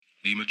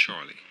Lima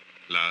Charlie,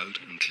 loud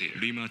and clear.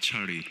 Lima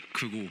Charlie,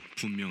 크고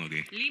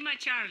분명하게. Lima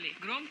Charlie,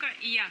 громко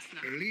и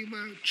ясно.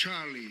 Lima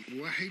Charlie,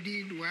 واحد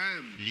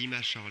وعام. Lima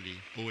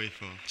Charlie, haut et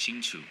fort.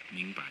 清楚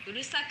明白。う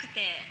るさく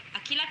て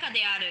明らか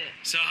である。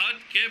 Sahad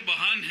ke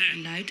bahan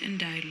hai. Luid en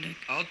duidelijk.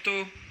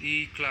 Alto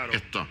y claro.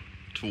 1,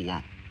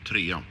 2,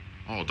 3.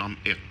 Adam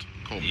 1,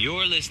 kom.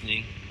 You're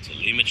listening to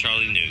Lima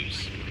Charlie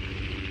News.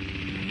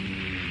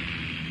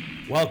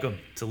 Welcome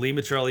to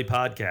Lima Charlie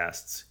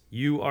Podcasts.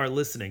 You are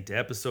listening to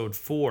episode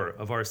 4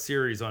 of our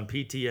series on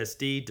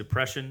PTSD,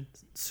 depression,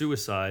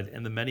 suicide,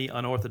 and the many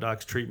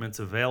unorthodox treatments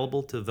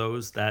available to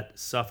those that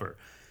suffer.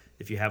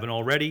 If you haven't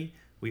already,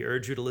 we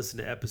urge you to listen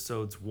to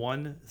episodes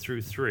 1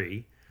 through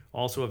 3,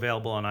 also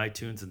available on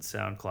iTunes and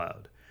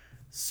SoundCloud.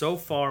 So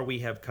far, we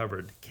have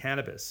covered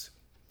cannabis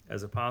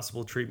as a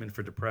possible treatment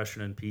for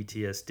depression and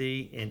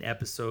PTSD in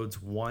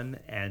episodes 1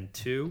 and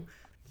 2.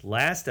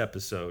 Last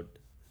episode,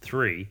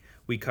 3,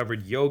 we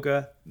covered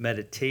yoga,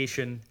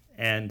 meditation,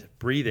 and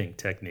breathing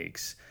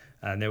techniques.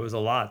 And there was a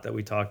lot that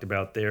we talked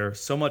about there,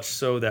 so much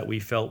so that we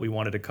felt we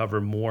wanted to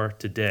cover more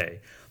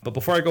today. But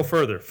before I go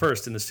further,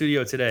 first in the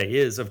studio today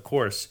is, of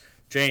course,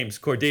 James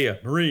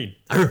Cordia, Marine.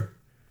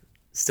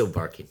 Still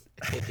barking.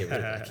 I can't get rid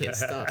of it. I can't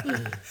stop.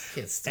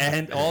 Can't stop.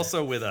 And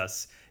also with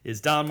us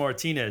is Don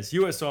Martinez,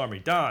 U.S. Army.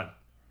 Don.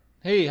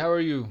 Hey, how are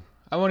you?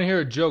 I want to hear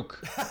a joke.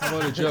 How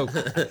about a joke?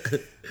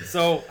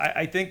 So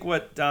I think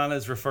what Don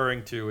is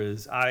referring to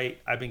is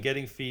I've been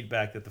getting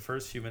feedback that the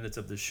first few minutes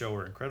of the show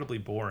are incredibly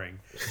boring,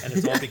 and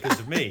it's all because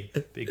of me,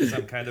 because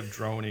I'm kind of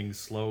droning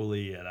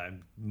slowly and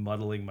I'm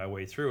muddling my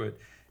way through it.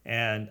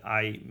 And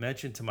I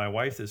mentioned to my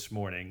wife this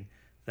morning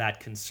that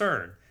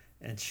concern,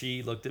 and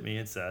she looked at me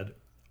and said,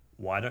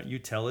 "Why don't you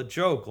tell a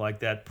joke like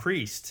that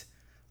priest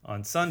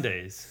on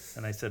Sundays?"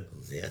 And I said,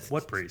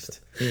 "What priest?"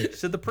 She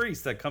said, "The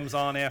priest that comes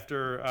on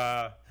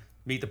after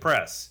Meet the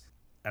Press."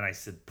 And I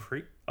said,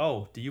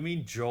 "Oh, do you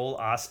mean Joel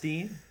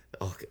Osteen?"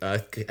 Oh, I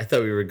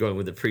thought we were going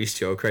with the priest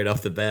joke right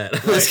off the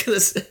bat. I was gonna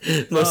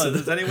say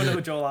Does anyone know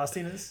who Joel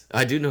Osteen is?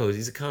 I do know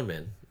he's a con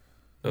man.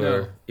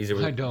 No,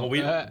 I don't.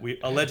 Well, we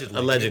allegedly.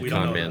 Alleged we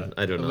con don't know man. that.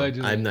 I don't know.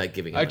 Allegedly. I'm not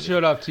giving. I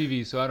showed off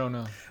TV, so I don't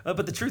know.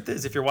 But the truth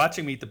is, if you're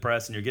watching Meet the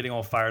Press and you're getting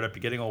all fired up,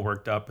 you're getting all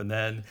worked up, and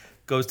then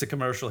goes to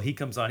commercial, he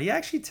comes on. He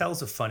actually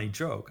tells a funny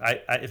joke.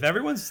 I urge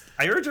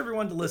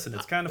everyone to listen.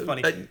 It's kind of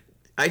funny.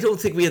 I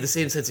don't think we have the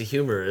same sense of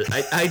humor.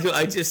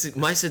 I just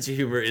my sense of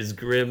humor is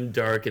grim,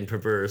 dark, and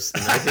perverse.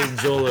 And I think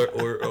Joel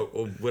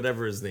or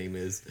whatever his name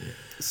is.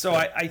 So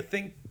I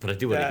think. But I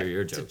do want to hear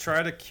your joke. To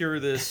try to cure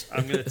this,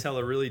 I'm going to tell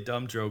a really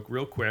dumb joke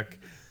real quick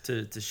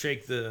to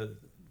shake the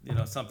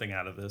something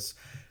out of this.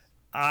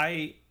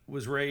 I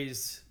was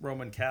raised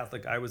Roman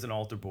Catholic. I was an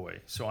altar boy,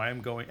 so I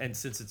am going. And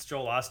since it's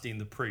Joel Osteen,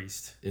 the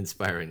priest,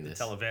 inspiring this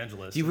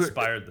televangelist,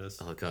 inspired this.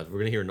 Oh God, we're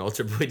gonna hear an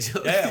altar boy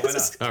joke. Yeah, why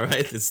not? All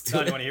right, let's do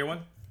it. You want to hear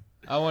one?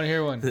 I want to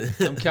hear one.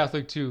 I'm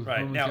Catholic too. Right,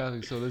 Roman now,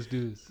 Catholic, so let's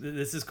do this.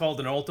 This is called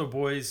an altar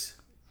boy's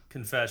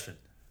confession.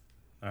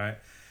 All right.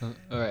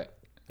 All right.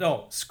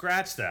 No,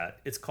 scratch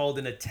that. It's called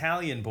an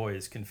Italian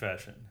boy's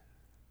confession.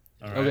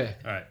 All right. Okay.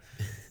 All right.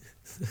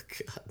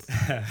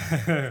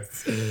 God.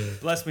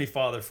 Bless me,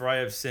 Father, for I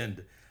have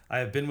sinned. I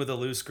have been with a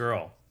loose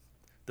girl.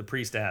 The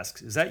priest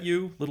asks, "Is that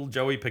you, little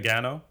Joey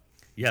Pagano?"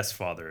 "Yes,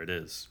 Father, it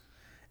is."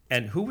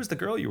 "And who was the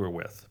girl you were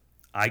with?"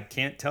 "I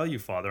can't tell you,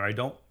 Father. I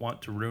don't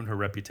want to ruin her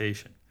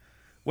reputation."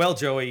 "Well,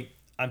 Joey,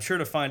 I'm sure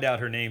to find out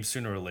her name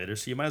sooner or later,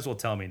 so you might as well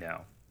tell me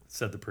now,"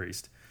 said the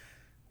priest.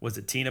 "Was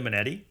it Tina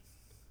Minetti?"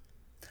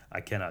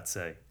 "I cannot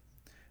say."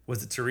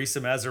 "Was it Teresa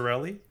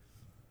Mazzarelli?"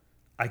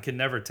 "I can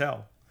never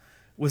tell."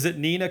 "Was it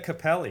Nina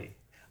Capelli?"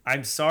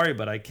 "I'm sorry,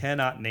 but I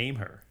cannot name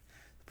her."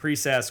 The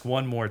priest asked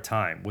one more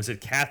time, "Was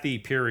it Kathy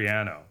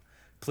Piriano?"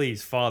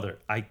 "Please, Father,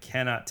 I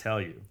cannot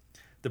tell you."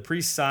 The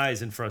priest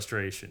sighs in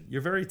frustration.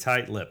 "You're very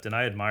tight-lipped, and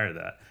I admire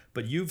that,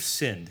 but you've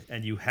sinned,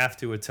 and you have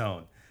to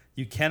atone.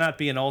 You cannot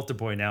be an altar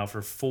boy now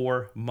for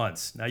 4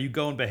 months. Now you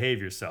go and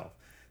behave yourself."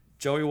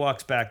 Joey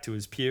walks back to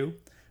his pew,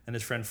 and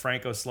his friend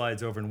Franco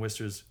slides over and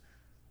whispers,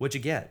 "What'd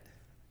you get?"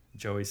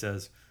 Joey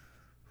says,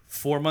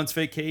 4 months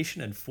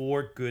vacation and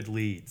 4 good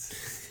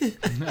leads.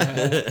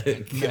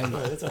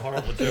 That's a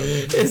horrible joke.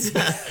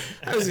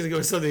 I was going to go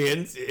with something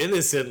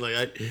innocent. Like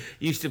I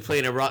used to play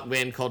in a rock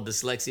band called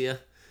Dyslexia.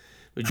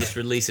 We just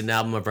released an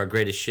album of our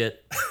greatest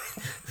shit.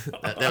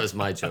 That was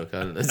my joke.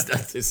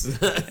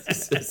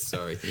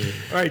 Sorry.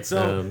 All right,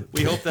 so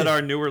we hope that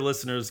our newer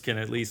listeners can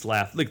at least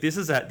laugh. Look, these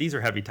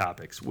are heavy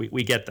topics.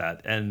 We get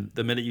that. And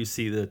the minute you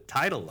see the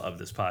title of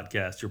this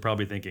podcast, you're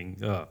probably thinking,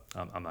 "Oh,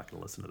 I'm not going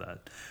to listen to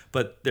that."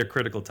 But they're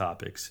critical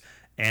topics.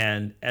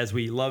 And as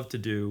we love to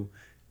do,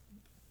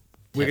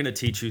 we're going to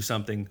teach you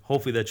something,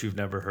 hopefully that you've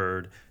never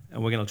heard.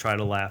 And we're going to try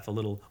to laugh a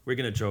little. We're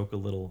going to joke a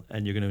little,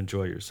 and you're going to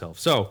enjoy yourself.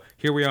 So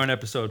here we are in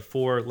episode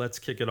 4. Let's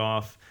kick it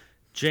off.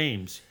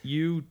 James,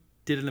 you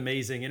did an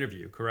amazing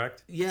interview,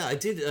 correct? Yeah, I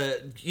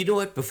did. You know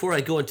what? Before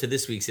I go into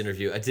this week's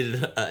interview,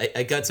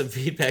 I got some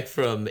feedback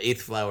from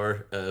Eighth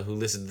Flower, who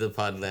listened to the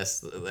pod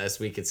last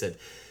week and said,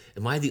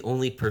 Am I the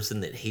only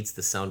person that hates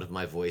the sound of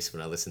my voice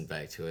when I listen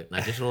back to it? And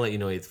I just want to let you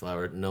know, Eighth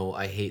Flower, no,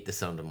 I hate the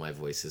sound of my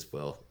voice as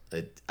well.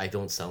 I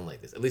don't sound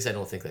like this. At least I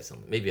don't think I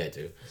sound like. Maybe I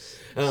do.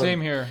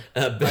 Same here.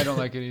 I don't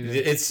like it either.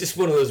 It's just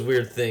one of those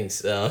weird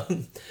things.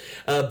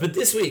 But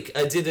this week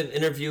I did an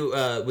interview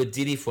with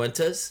Didi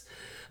Fuentes.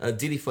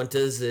 Didi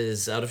Fuentes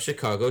is out of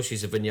Chicago.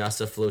 She's a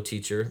Vinyasa flow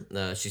teacher.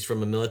 She's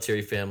from a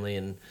military family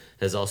and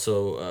has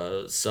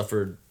also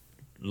suffered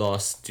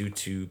loss due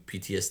to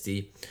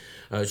PTSD.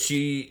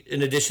 She,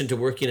 in addition to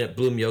working at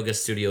Bloom Yoga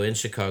Studio in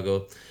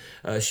Chicago,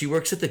 she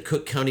works at the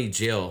Cook County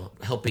Jail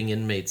helping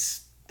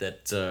inmates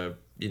that,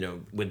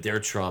 with their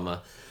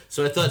trauma.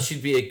 So I thought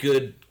she'd be a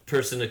good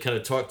person to kind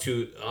of talk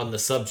to on the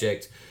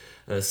subject,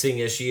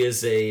 seeing as she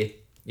is a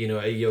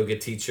yoga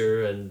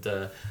teacher and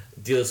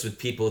deals with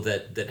people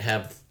that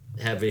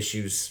have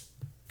issues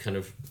kind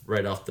of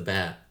right off the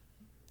bat.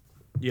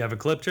 You have a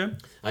clip, Jim?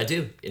 I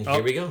do, and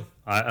here we go.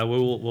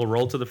 We'll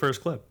roll to the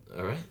first clip.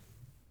 All right.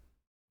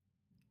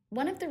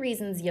 One of the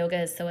reasons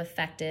yoga is so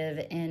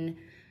effective in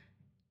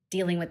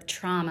dealing with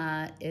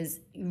trauma is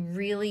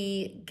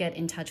really get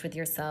in touch with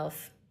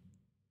yourself.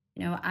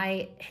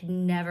 I had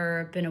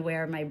never been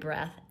aware of my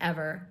breath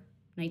ever.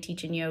 When I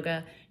teach in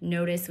yoga,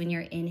 notice when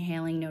you're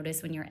inhaling,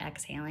 notice when you're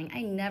exhaling.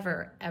 I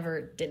never,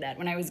 ever did that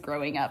when I was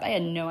growing up. I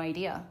had no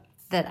idea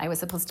that I was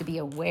supposed to be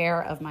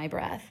aware of my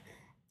breath.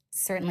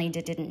 Certainly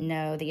didn't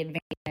know the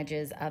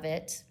advantages of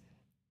it.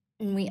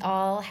 And we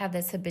all have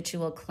this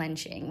habitual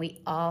clenching.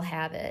 We all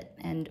have it.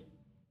 And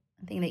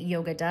the thing that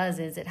yoga does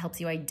is it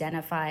helps you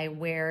identify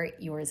where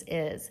yours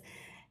is.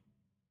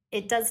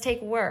 It does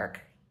take work.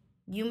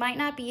 You might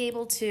not be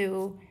able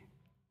to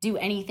do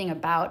anything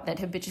about that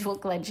habitual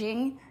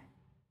clenching.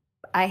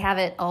 I have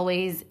it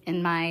always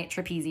in my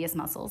trapezius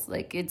muscles.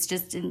 It's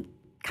just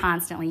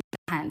constantly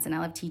tense. And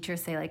I'll have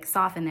teachers say,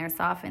 soften there,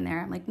 soften there.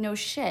 I'm like, no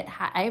shit.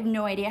 I have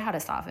no idea how to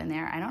soften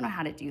there. I don't know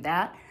how to do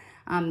that.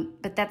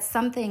 But that's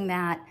something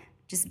that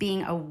just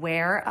being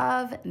aware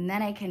of, and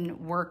then I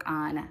can work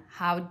on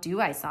how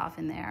do I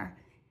soften there.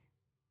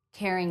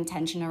 Carrying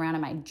tension around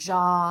in my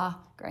jaw,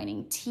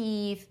 grinding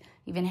teeth,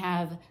 even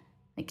have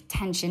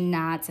tension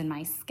knots in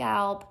my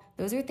scalp.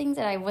 Those are things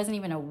that I wasn't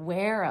even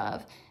aware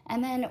of.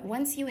 And then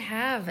once you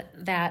have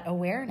that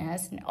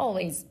awareness, and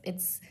always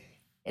it's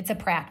a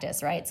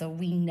practice, right? So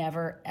we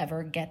never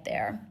ever get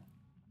there.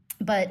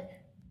 But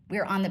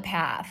we're on the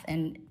path,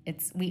 and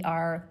we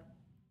are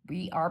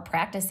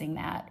practicing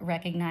that,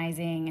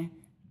 recognizing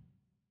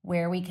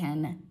where we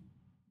can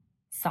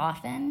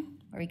soften,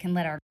 where we can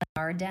let our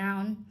guard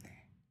down.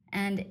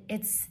 And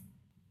it's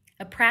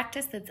a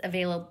practice that's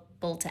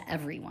available to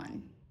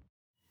everyone.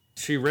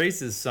 She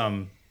raises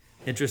some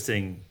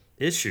interesting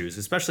issues,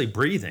 especially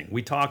breathing.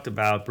 We talked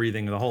about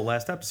breathing the whole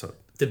last episode.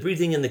 The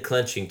breathing and the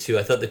clenching too.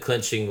 I thought the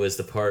clenching was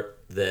the part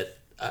that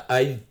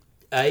I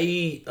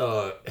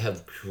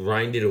have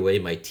grinded away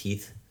my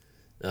teeth.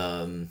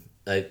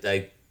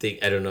 I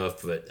think, I don't know,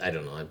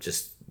 I'm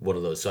just one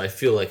of those. So I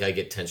feel like I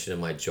get tension in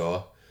my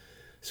jaw.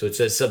 So it's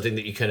just something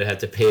that you kind of have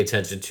to pay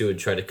attention to and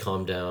try to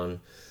calm down.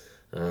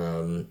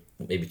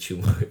 Maybe chew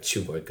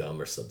more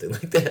gum or something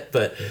like that.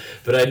 But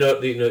I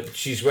know,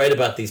 she's right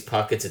about these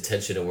pockets of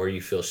tension and where you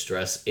feel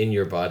stress in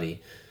your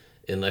body.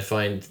 And I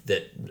find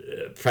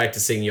that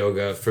practicing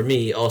yoga for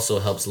me also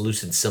helps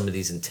loosen some of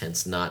these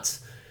intense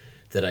knots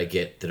that I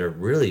get that are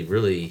really,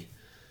 really,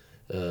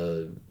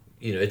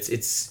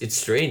 it's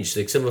strange.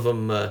 Like some of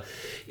them,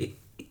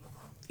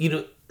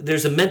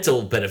 there's a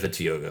mental benefit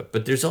to yoga,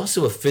 but there's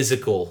also a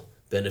physical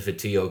benefit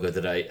to yoga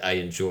that I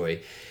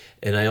enjoy.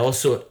 And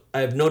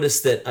I've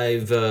noticed that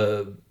I've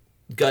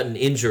gotten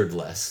injured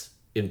less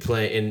in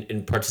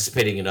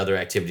participating in other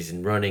activities,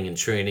 in running and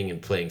training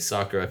and playing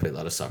soccer. I play a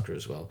lot of soccer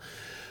as well.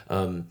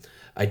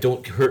 I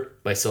don't hurt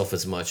myself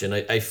as much, and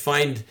I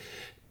find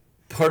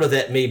part of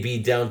that may be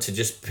down to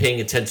just paying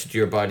attention to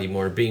your body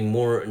more, being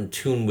more in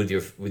tune with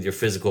your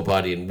physical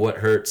body and what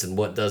hurts and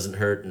what doesn't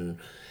hurt, and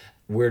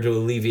where to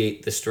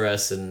alleviate the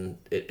stress. And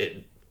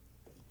it.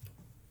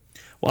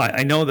 Well,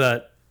 I know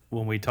that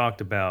when we talked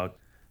about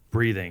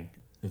breathing,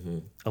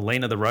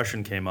 Elena the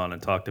Russian came on and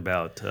talked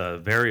about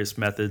various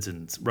methods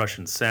in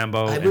Russian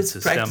Sambo and Sistema. I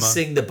was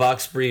practicing the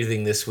box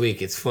breathing this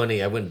week. It's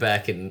funny. I went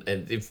back and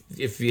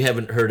if you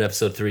haven't heard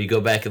episode 3,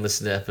 go back and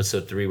listen to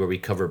episode 3 where we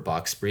cover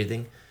box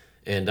breathing.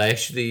 And I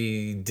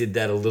actually did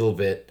that a little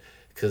bit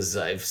because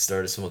I've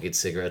started smoking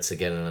cigarettes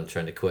again and I'm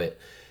trying to quit.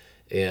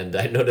 And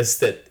I noticed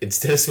that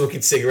instead of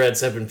smoking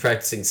cigarettes, I've been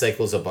practicing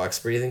cycles of box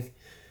breathing.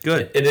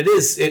 Good. And it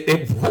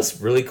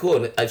was really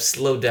cool. And I've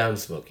slowed down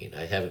smoking.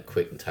 I haven't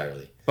quit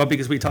entirely. Well,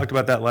 because we talked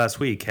about that last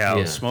week,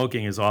 how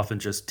smoking is often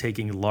just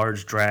taking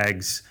large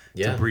drags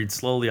to breathe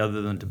slowly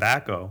other than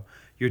tobacco.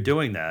 You're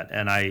doing that.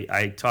 And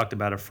I talked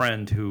about a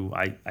friend who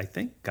I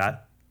think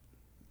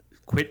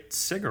quit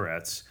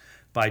cigarettes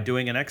by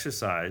doing an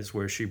exercise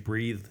where she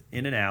breathed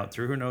in and out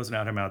through her nose and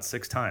out her mouth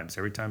 6 times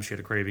every time she had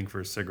a craving for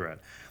a cigarette.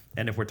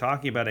 And if we're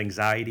talking about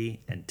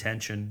anxiety and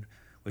tension,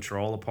 which are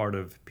all a part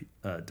of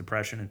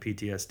depression and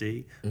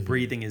PTSD,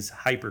 breathing is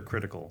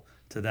hypercritical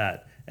to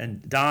that.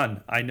 And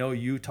Don, I know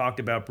you talked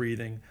about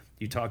breathing.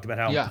 You talked about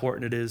how Yeah.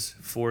 important it is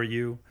for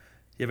you.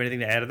 You have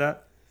anything to add to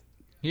that?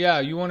 Yeah,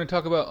 you want to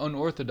talk about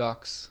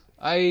unorthodox.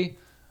 I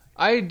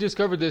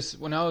discovered this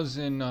when I was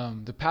in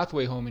the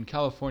Pathway home in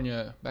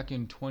California back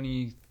in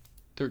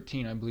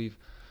 2013, I believe.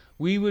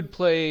 We would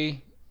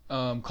play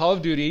Call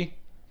of Duty,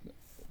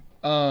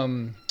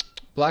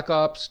 Black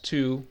Ops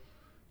 2,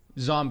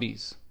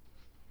 Zombies.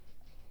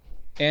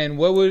 And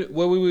what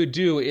we would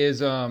do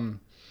is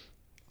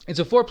it's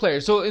a 4-player.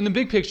 So in the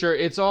big picture,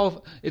 it's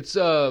what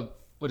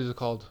is it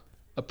called?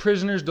 A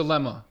prisoner's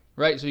dilemma,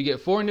 right? So you get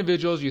 4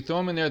 individuals, you throw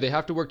them in there, they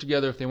have to work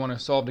together if they want to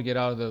solve to get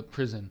out of the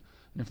prison.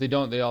 And if they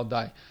don't, they all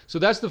die. So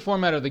that's the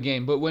format of the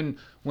game. But when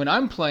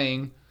I'm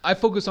playing, I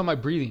focus on my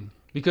breathing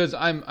because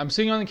I'm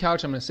sitting on the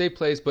couch, I'm in a safe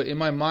place, but in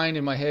my mind,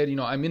 in my head,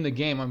 I'm in the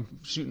game, I'm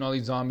shooting all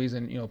these zombies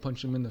and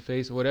punching them in the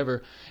face or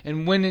whatever.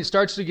 And when it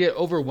starts to get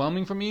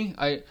overwhelming for me,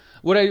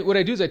 what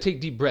I do is I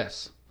take deep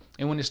breaths.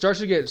 And when it starts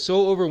to get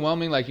so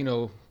overwhelming, like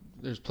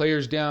there's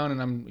players down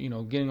and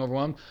I'm getting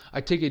overwhelmed,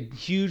 I take a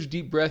huge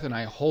deep breath and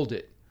I hold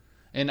it.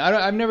 And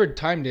I've never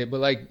timed it, but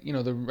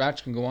the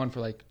match can go on for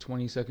like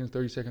 20 seconds,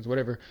 30 seconds,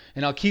 whatever.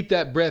 And I'll keep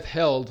that breath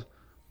held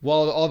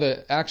while all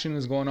the action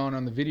is going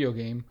on the video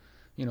game,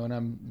 and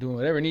I'm doing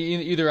whatever. And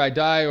either I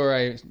die or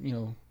I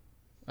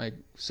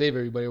save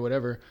everybody or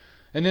whatever.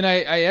 And then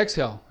I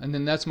exhale, and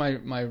then that's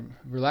my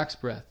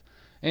relaxed breath.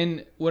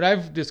 And what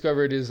I've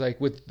discovered is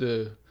like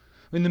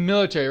in the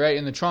military, right,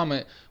 in the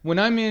trauma, when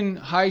I'm in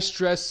high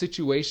stress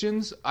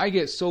situations, I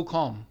get so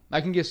calm. I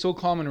can get so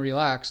calm and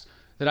relaxed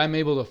that I'm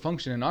able to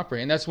function and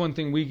operate. And that's one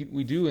thing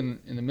we do in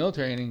the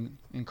military and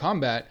in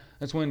combat.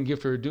 That's one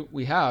gift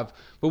we have.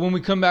 But when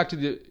we come back to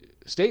the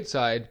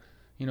stateside,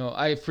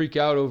 I freak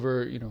out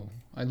over,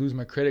 I lose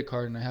my credit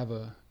card and I have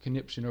a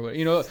conniption or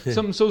what,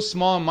 something so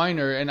small and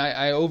minor, and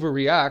I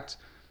overreact,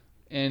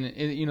 and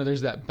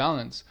there's that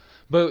balance.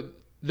 But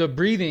the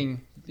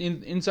breathing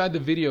inside the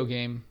video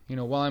game,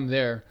 while I'm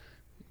there,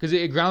 because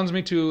it grounds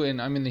me too,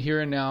 and I'm in the here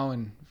and now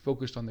and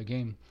focused on the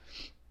game.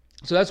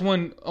 So that's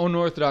one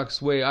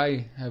unorthodox way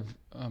I have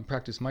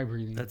practiced my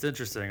breathing. That's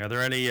interesting. Are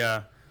there any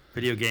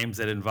video games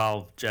that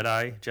involve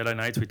Jedi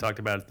Knights? We talked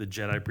about the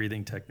Jedi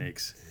breathing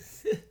techniques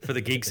for the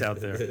geeks out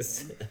there.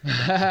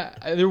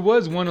 There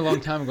was one a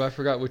long time ago. I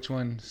forgot which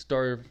one.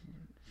 Starfighter.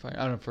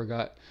 I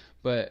forgot.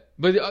 But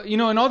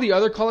in all the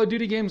other Call of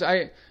Duty games,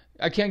 I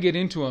can't get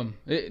into them.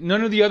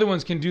 None of the other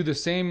ones can do the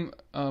same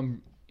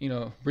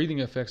breathing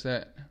effects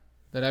that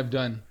I've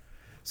done.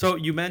 So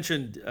you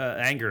mentioned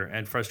anger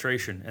and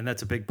frustration, and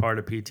that's a big part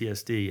of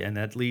PTSD, and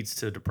that leads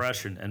to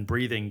depression, and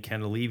breathing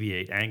can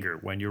alleviate anger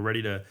when you're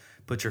ready to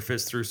put your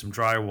fist through some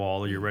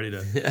drywall or you're ready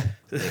to...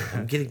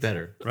 I'm getting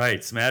better.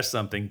 Right, smash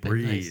something,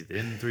 breathe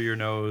in through your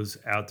nose,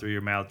 out through your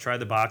mouth. Try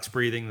the box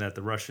breathing that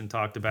the Russian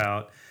talked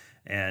about,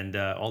 and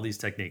all these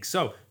techniques.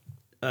 So,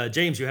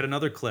 James, you had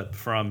another clip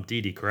from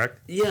Dee Dee, correct?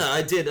 Yeah,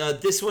 I did.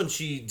 This one,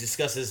 she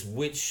discusses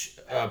which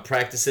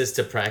practices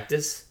to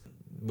practice,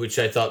 which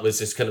I thought was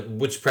just kind of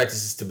which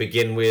practices to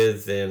begin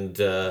with, and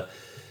that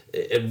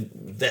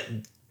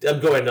I'm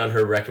going on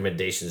her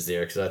recommendations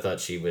there because I thought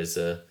she was,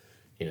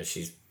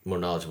 she's more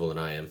knowledgeable than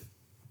I am.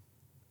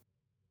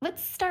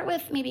 Let's start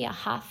with maybe a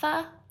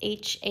Hatha,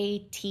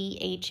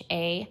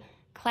 Hatha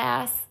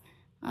class.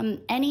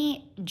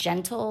 Any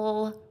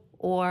gentle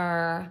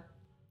or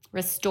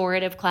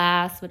restorative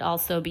class would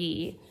also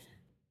be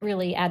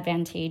really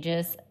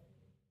advantageous.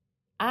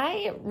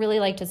 I really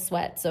like to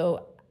sweat,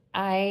 so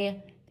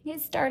I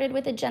started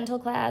with a gentle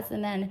class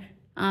and then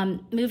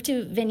moved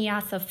to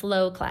Vinyasa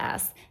flow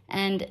class.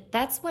 And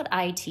that's what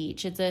I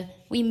teach.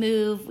 We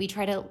move, we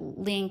try to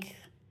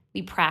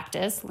we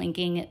practice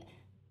linking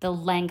the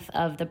length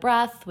of the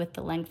breath with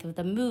the length of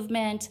the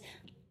movement.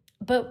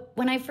 But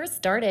when I first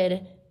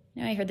started,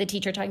 I heard the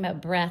teacher talking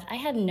about breath. I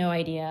had no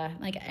idea.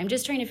 I'm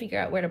just trying to figure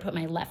out where to put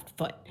my left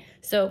foot.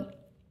 So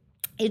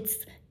it's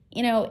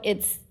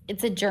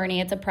a journey,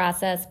 it's a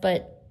process,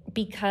 but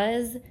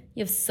because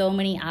you have so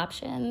many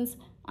options,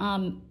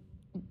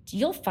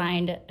 you'll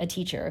find a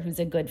teacher who's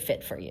a good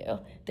fit for you.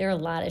 There are a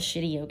lot of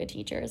shitty yoga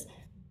teachers,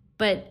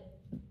 but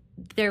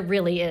there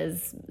really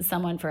is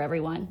someone for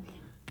everyone.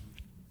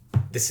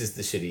 This is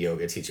the shitty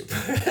yoga teacher.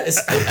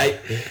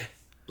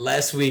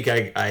 Last week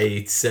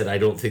I said I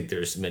don't think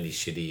there's many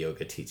shitty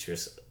yoga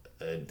teachers.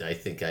 I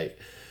think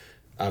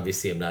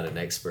obviously I'm not an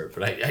expert,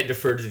 but I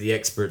defer to the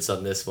experts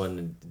on this one.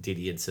 And Dee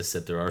Dee insists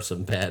that there are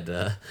some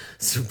bad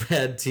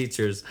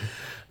teachers.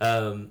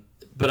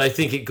 But I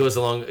think it goes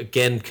along,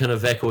 again, kind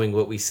of echoing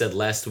what we said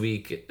last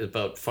week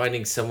about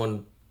finding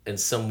someone and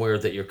somewhere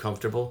that you're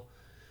comfortable.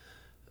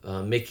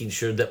 Making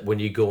sure that when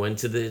you go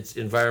into the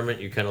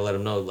environment, you kind of let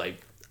them know,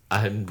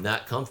 I'm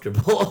not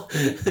comfortable.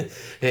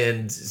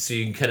 And so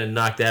you can kind of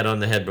knock that on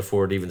the head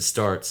before it even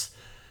starts.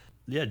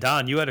 Yeah,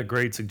 Don, you had a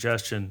great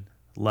suggestion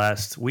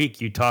last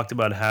week. You talked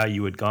about how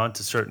you had gone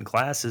to certain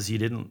classes, you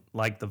didn't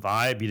like the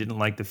vibe, you didn't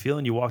like the feel,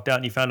 and you walked out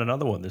and you found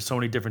another one. There's so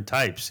many different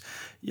types.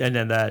 And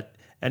then that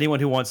anyone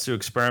who wants to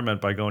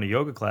experiment by going to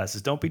yoga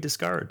classes, don't be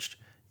discouraged.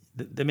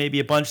 There may be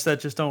a bunch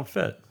that just don't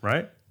fit,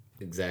 right?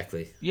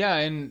 Exactly. Yeah,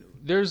 and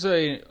there's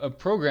a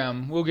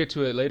program, we'll get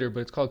to it later,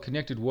 but it's called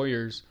Connected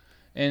Warriors.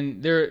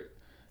 And they're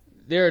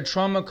a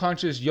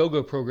trauma-conscious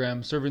yoga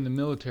program serving the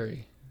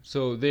military.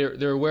 So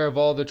they're aware of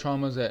all the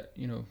traumas that,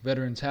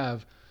 veterans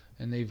have,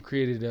 and they've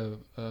created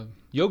a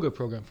yoga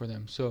program for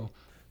them. So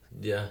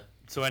yeah.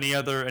 So any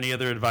other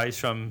advice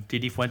from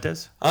Didi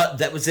Fuentes?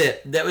 That was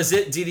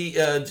it. Didi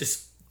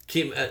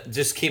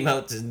just came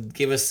out and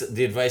gave us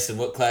the advice of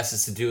what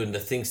classes to do and the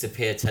things to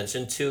pay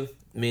attention to.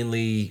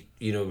 Mainly,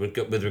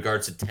 with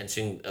regards to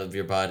tension of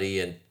your body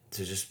and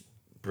to just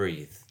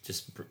breathe.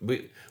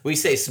 We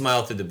say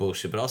smile through the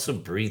bullshit, but also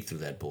breathe through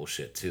that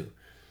bullshit too.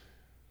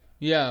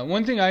 Yeah,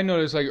 one thing I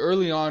noticed, like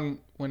early on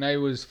when I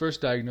was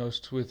first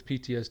diagnosed with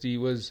PTSD,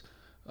 was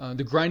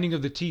the grinding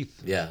of the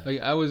teeth. Yeah.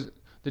 Like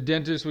the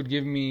dentist would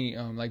give me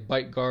like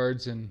bite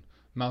guards and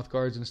mouth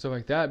guards and stuff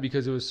like that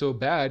because it was so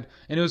bad,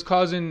 and it was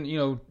causing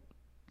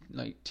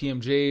like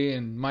TMJ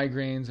and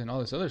migraines and all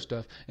this other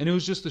stuff, and it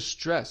was just the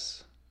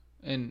stress,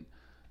 and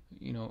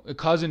it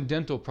causing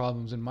dental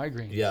problems and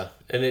migraines. Yeah,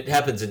 and it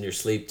happens in your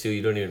sleep too.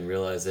 You don't even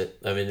realize it.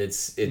 I mean,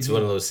 it's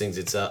one of those things.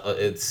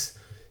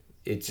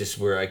 It's just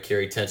where I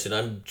carry tension.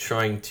 I'm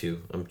trying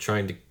to.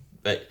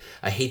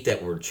 I hate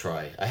that word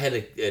try. I had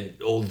an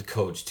old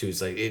coach too.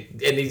 It's like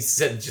and he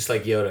said just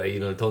like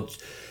Yoda,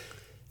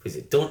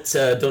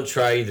 don't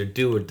try, either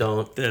do or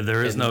don't.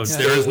 There is no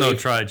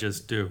try,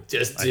 just do.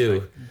 Just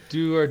do.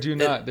 Do or do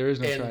not. There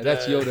is no try.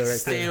 That's Yoda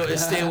right there.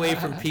 Stay away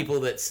from people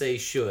that say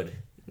should.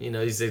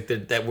 He's like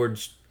that word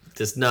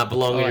does not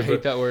belong. I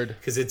hate that word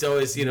because it's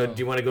always do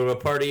you want to go to a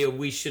party?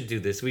 We should do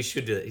this. We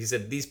should do that. He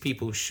said these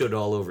people should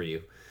all over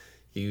you.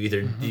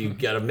 You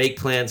got to make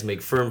plans,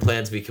 make firm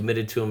plans, be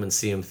committed to them, and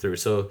see them through.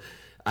 So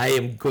I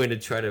am going to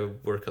try to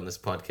work on this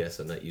podcast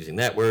on not using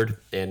that word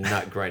and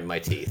not grind my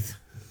teeth.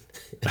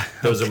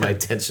 Those are my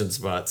tension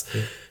spots.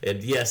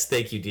 And yes,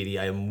 thank you, Didi.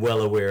 I am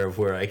well aware of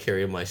where I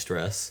carry my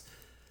stress.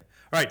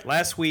 All right,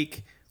 last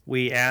week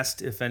we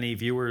asked if any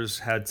viewers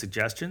had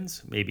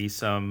suggestions, maybe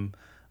some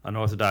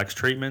unorthodox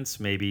treatments,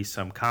 maybe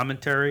some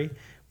commentary.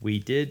 We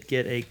did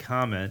get a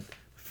comment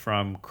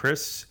from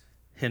Chris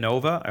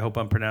Hinova. I hope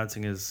I'm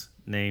pronouncing his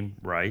name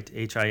right,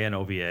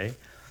 Hinova.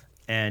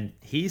 And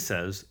he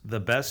says the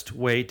best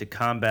way to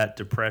combat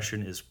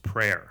depression is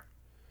prayer.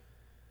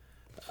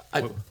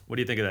 What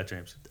do you think of that,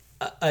 James?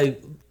 I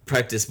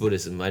practice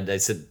Buddhism. I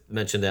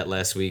mentioned that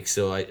last week.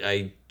 So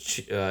I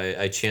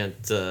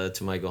chant to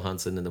Michael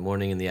Hansen in the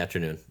morning and the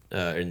afternoon,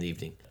 or in the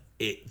evening.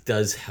 It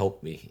does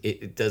help me.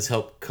 It does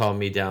help calm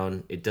me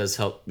down. It does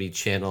help me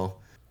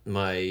channel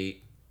my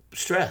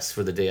stress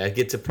for the day. I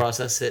get to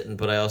process it,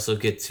 but I also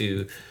get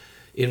to,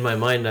 in my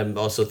mind, I'm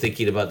also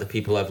thinking about the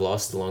people I've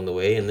lost along the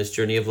way in this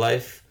journey of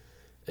life.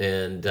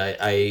 And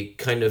I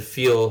kind of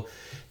feel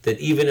that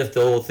even if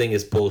the whole thing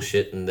is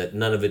bullshit and that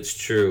none of it's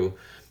true,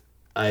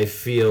 I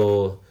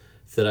feel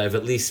that I've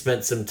at least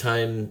spent some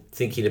time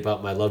thinking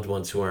about my loved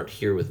ones who aren't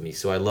here with me.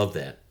 So I love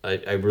that.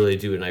 I really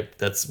do. And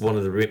that's one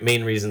of the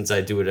main reasons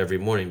I do it every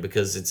morning,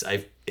 because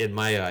in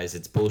my eyes,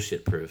 it's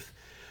bullshit proof.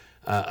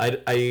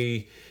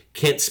 I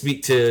can't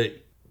speak to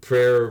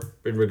prayer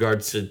in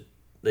regards to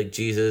like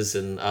Jesus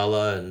and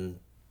Allah and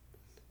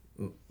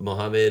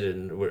Muhammad,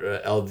 and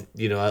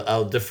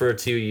I'll defer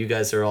to you. You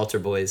guys are altar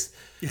boys.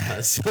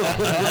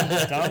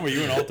 Tom, were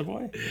you an altar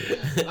boy?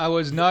 I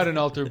was not an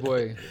altar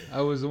boy.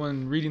 I was the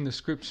one reading the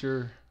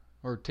scripture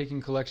or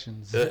taking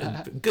collections.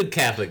 Good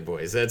Catholic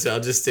boys. I'll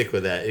just stick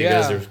with that. You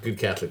guys are good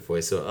Catholic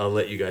boys, so I'll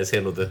let you guys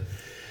handle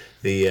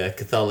the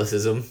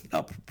Catholicism.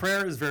 No,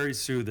 prayer is very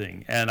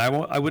soothing, and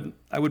I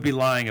would be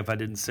lying if I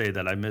didn't say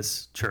that I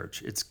miss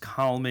church. It's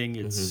calming.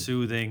 It's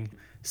soothing.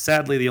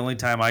 Sadly, the only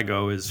time I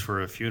go is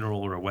for a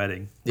funeral or a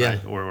wedding,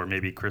 right? or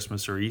maybe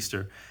Christmas or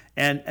Easter.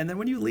 And then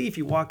when you leave,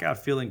 you walk out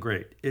feeling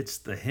great. It's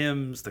the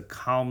hymns, the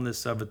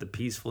calmness of it, the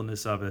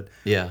peacefulness of it.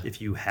 Yeah. If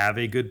you have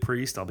a good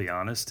priest, I'll be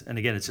honest. And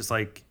again, it's just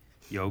like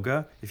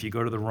yoga. If you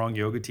go to the wrong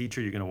yoga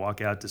teacher, you're going to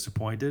walk out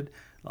disappointed.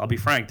 I'll be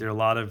frank. There are a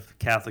lot of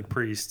Catholic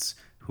priests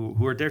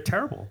they're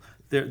terrible.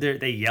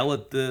 They yell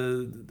at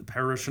the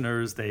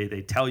parishioners.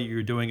 They tell you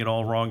you're doing it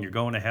all wrong. You're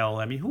going to hell.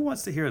 I mean, who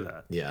wants to hear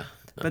that? Yeah.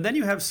 But then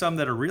you have some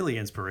that are really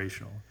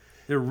inspirational.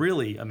 They're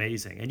really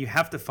amazing, and you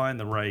have to find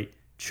the right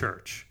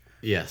church.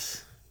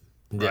 Yes.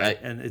 Right?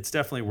 And it's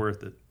definitely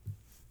worth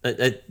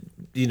it.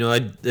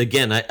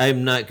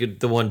 I'm not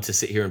the one to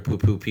sit here and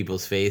poo-poo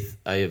people's faith.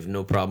 I have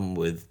no problem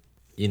with,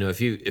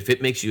 if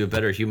it makes you a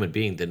better human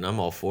being, then I'm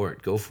all for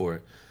it. Go for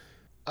it.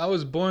 I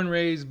was born,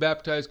 raised,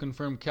 baptized,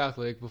 confirmed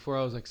Catholic before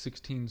I was like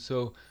 16,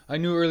 so I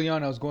knew early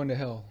on I was going to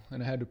hell,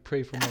 and I had to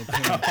pray for my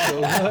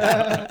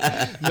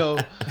parents. No,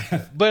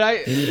 but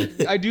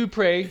I do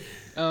pray,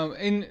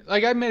 and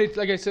like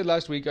I said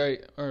last week,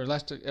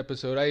 last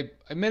episode,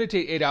 I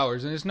meditate 8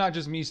 hours, and it's not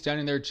just me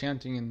standing there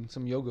chanting in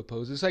some yoga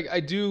pose. It's like I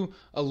do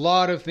a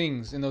lot of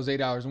things in those 8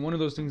 hours, and one of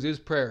those things is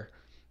prayer,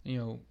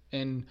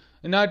 and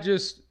not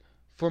just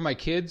for my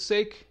kids'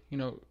 sake,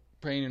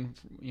 praying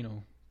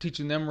and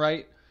teaching them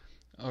right,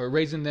 or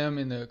raising them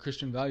in the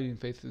Christian value and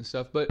faith and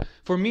stuff. But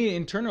for me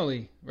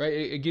internally, right,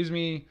 it gives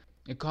me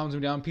It calms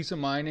me down, peace of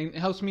mind, and it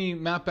helps me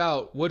map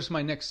out what's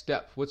my next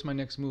step, what's my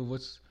next move,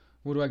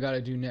 what do I got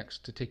to do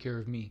next to take care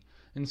of me.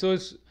 And so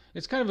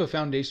it's kind of a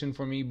foundation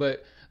for me.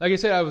 But like I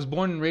said, I was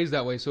born and raised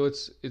that way, so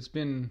it's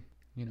been,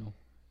 you know,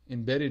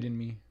 embedded in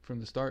me from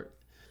the start.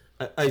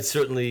 I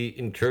certainly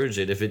encourage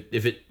it. If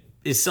it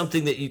is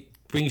something that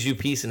brings you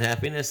peace and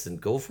happiness, then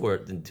go for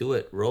it. Then do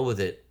it. Roll with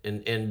it.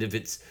 And if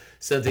it's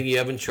something you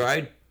haven't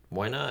tried,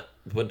 why not?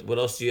 What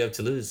else do you have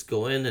to lose?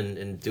 Go in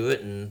and do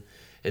it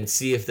and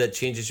see if that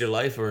changes your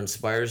life or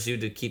inspires you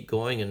to keep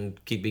going and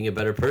keep being a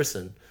better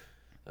person.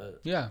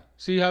 Yeah.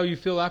 See how you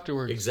feel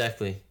afterwards.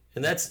 Exactly.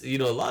 And that's, you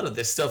know, a lot of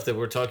this stuff that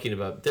we're talking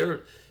about,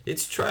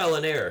 it's trial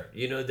and error.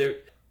 You know,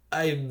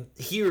 I'm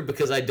here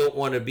because I don't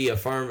want to be a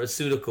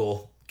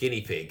pharmaceutical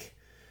guinea pig.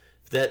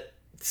 That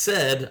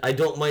said, I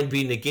don't mind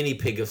being a guinea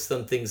pig of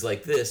some things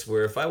like this,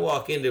 where if I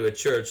walk into a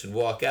church and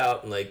walk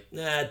out and like,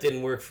 it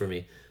didn't work for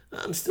me,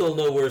 I'm still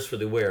no worse for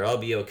the wear. I'll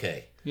be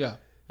okay. Yeah.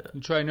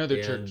 You try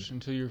another church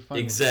until you're fine.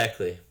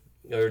 Exactly.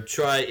 Or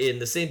try in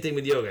the same thing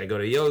with yoga. I go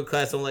to a yoga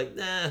class, I'm like,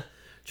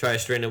 Try a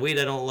strain of weed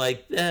I don't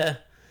like,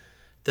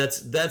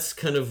 That's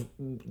kind of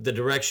the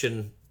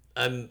direction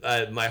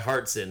my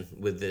heart's in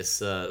with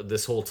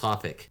this whole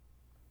topic.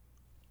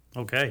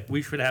 Okay,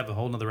 we should have a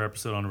whole nother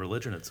episode on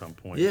religion at some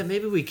point. Yeah,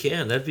 maybe we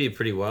can. That'd be a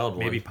pretty wild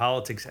one. Maybe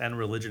politics and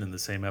religion in the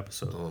same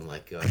episode. Oh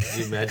my God! Can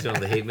you imagine all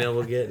the hate mail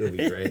we'll get? It would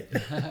be great.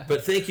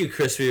 But thank you,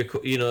 Chris, for your.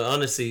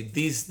 Honestly,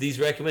 these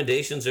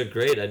recommendations are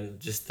great. I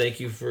just thank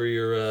you for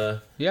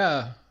your.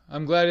 Yeah,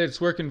 I'm glad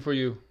it's working for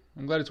you.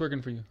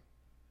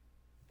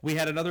 We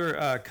had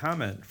another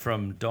comment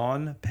from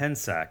Dawn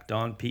Pensack,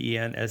 Dawn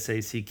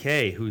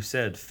Pensack, who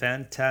said,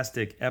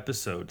 "Fantastic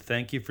episode.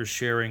 Thank you for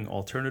sharing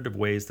alternative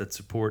ways that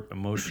support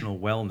emotional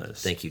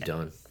wellness." Thank you,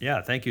 Dawn.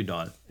 Yeah, thank you,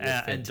 Dawn.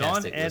 And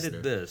Dawn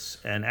added this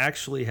and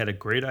actually had a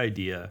great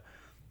idea,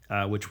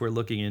 which we're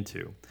looking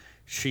into.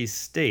 She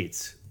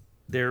states,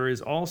 there is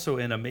also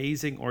an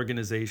amazing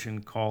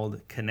organization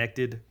called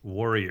Connected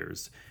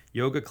Warriors,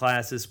 yoga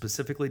classes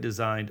specifically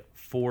designed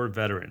for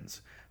veterans.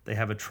 They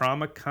have a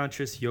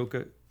trauma-conscious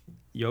yoga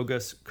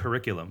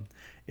curriculum.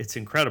 It's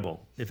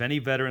incredible. If any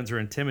veterans are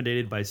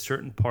intimidated by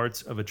certain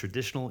parts of a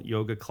traditional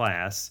yoga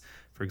class,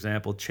 for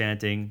example,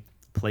 chanting,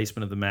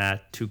 placement of the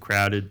mat, too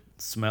crowded,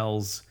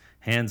 smells,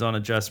 hands-on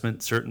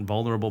adjustment, certain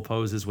vulnerable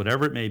poses,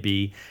 whatever it may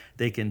be,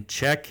 they can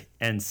check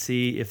and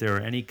see if there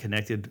are any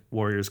Connected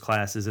Warriors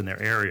classes in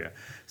their area.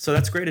 So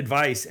that's great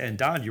advice. And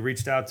Don, you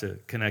reached out to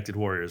Connected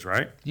Warriors,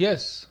 right?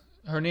 Yes.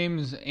 Her name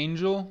is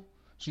Angel.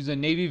 She's a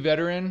Navy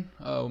veteran,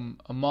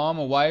 a mom,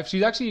 a wife.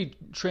 She's actually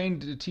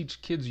trained to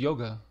teach kids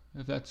yoga.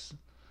 If that's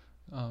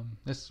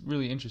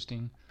really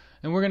interesting.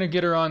 And we're gonna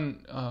get her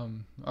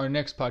on our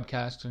next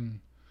podcast and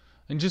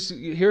just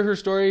hear her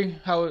story,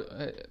 how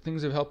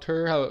things have helped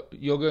her, how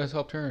yoga has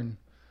helped her,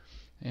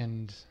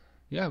 and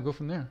yeah, go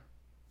from there.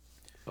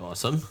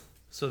 Awesome.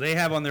 So they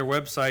have on their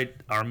website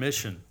our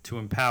mission to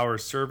empower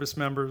service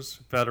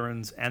members,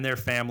 veterans, and their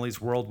families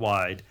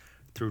worldwide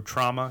through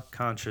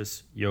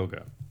trauma-conscious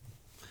yoga.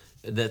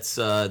 That's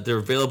they're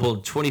available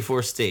in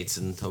 24 states,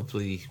 and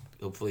hopefully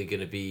going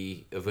to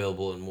be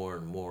available in more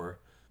and more.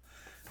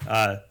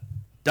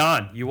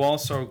 Don, you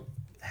also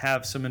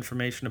have some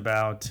information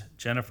about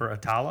Jennifer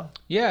Atala?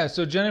 Yeah,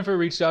 so Jennifer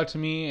reached out to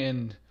me,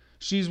 and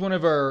she's one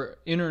of our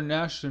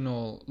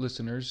international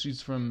listeners.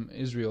 She's from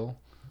Israel,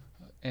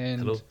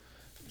 and hello.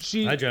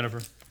 Hi,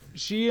 Jennifer.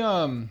 She's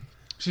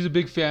a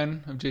big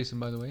fan of Jason,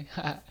 by the way.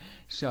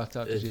 Shout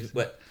out to Jason.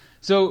 What?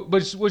 So,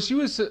 but what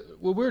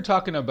we were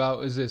talking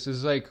about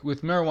is like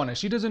with marijuana.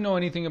 She doesn't know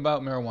anything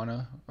about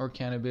marijuana or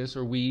cannabis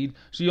or weed.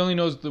 She only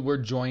knows the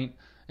word joint.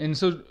 And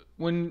so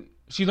when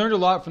she learned a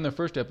lot from the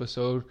first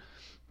episode,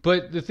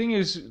 but the thing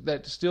is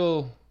that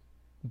still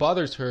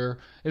bothers her.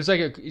 It's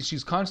like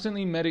she's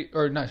constantly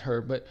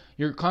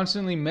you're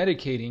constantly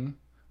medicating,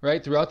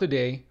 right, throughout the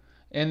day,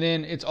 and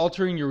then it's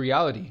altering your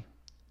reality.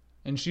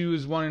 And she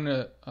was wanting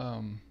to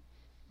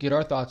get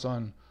our thoughts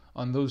on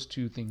those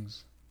two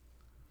things.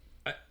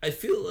 I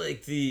feel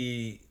like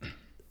the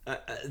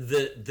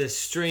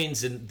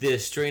strains and the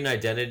strain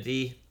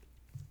identity,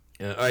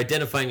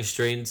 identifying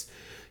strains,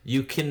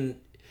 you can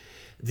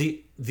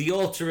the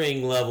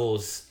altering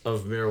levels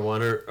of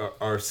marijuana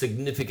are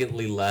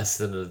significantly less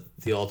than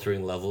the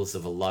altering levels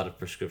of a lot of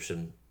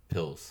prescription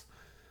pills.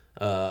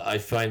 I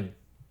find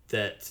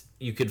that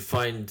you could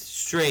find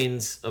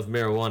strains of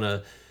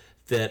marijuana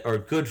that are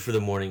good for the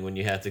morning when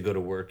you have to go to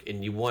work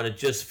and you want to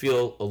just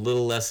feel a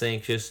little less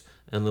anxious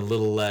and a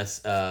little less,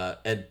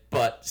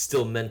 but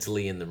still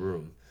mentally in the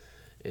room.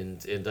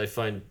 And I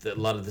find that a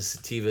lot of the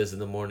sativas in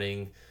the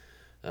morning,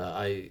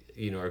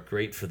 are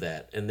great for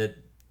that. And that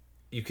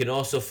you can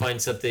also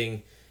find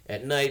something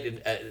at night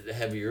and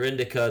have your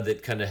indica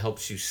that kind of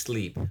helps you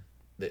sleep.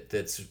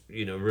 That's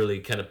really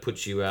kind of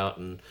puts you out.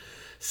 And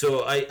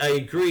so I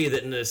agree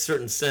that in a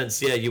certain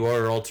sense, yeah, you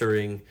are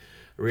altering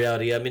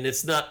reality. I mean,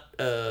 it's not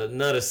a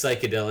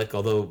psychedelic,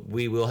 although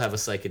we will have a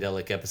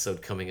psychedelic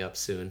episode coming up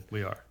soon.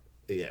 We are.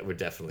 Yeah, we're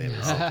definitely having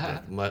a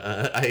supplement.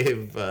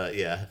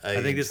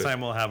 I think this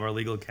time we'll have our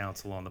legal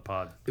counsel on the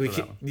pod. We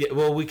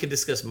can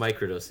discuss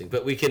microdosing,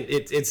 but we can.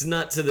 It's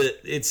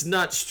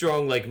not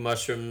strong like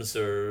mushrooms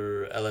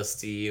or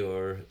LSD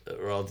or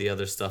all the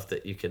other stuff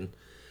that you can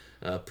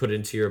put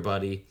into your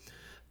body,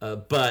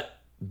 but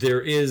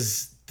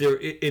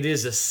it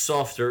is a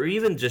softer, or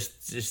even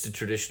just the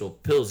traditional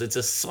pills. It's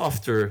a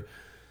softer.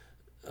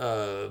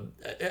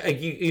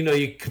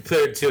 You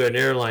compare it to an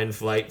airline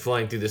flight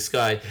flying through the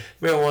sky.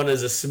 Marijuana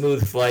is a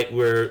smooth flight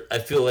where I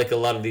feel like a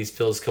lot of these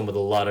pills come with a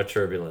lot of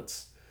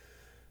turbulence.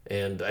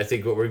 And I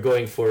think what we're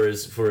going for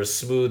is for a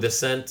smooth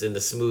ascent and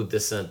a smooth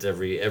descent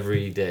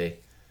every day.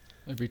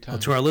 Every time.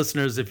 Well, to our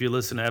listeners, if you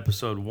listen to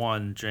episode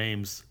 1,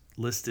 James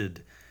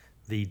listed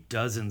the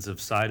dozens of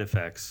side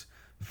effects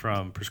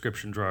from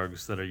prescription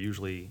drugs that are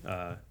usually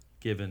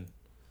given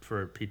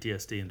for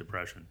PTSD and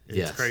depression.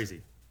 It's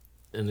crazy.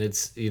 And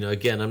it's,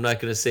 again, I'm not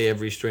going to say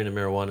every strain of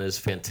marijuana is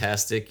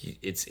fantastic.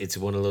 It's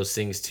one of those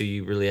things, too,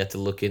 you really have to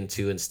look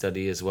into and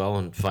study as well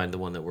and find the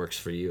one that works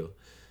for you.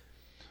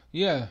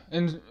 Yeah,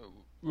 and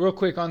real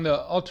quick on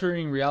the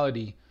altering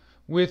reality.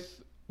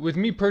 With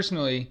me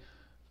personally,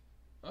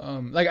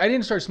 I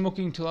didn't start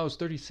smoking until I was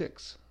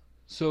 36.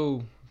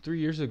 So 3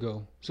 years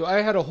ago. So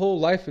I had a whole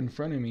life in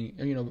front of me,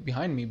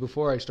 behind me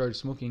before I started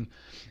smoking.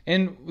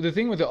 And the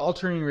thing with the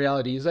altering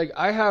reality is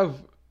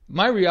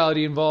my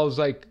reality involves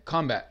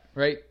combat.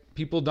 Right?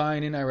 People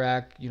dying in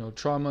Iraq,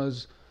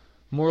 traumas,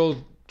 moral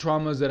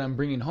traumas that I'm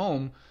bringing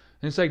home.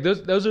 And it's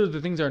those are the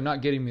things that are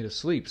not getting me to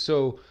sleep.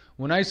 So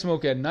when I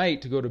smoke at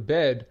night to go to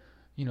bed,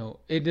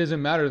 it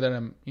doesn't matter that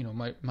I'm,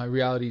 my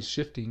reality is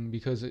shifting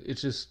because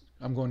it's just,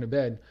 I'm going to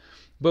bed.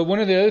 But one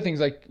of the other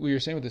things, like we were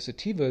saying with the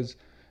sativas,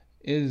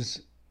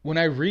 is when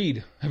I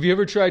read. Have you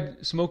ever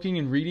tried smoking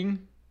and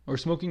reading or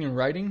smoking and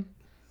writing?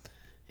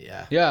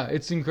 Yeah,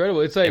 it's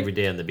incredible. It's every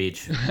day on the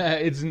beach.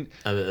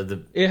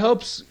 It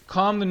helps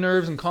calm the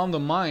nerves and calm the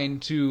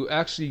mind to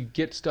actually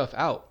get stuff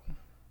out.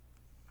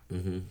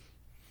 Mm-hmm.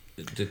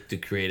 The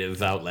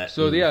creative outlet.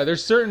 So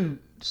there's certain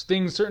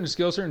things, certain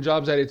skills, certain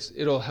jobs that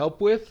it'll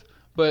help with.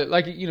 But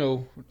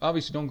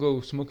obviously don't go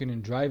smoking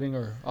and driving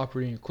or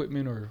operating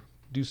equipment or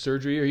do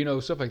surgery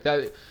or stuff like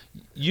that.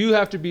 You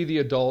have to be the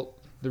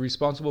adult, the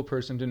responsible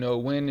person to know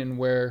when and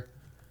where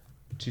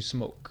to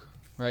smoke.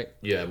 Right?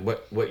 Yeah,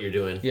 what you're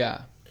doing.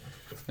 Yeah.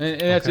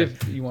 And that's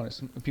if you want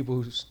to, people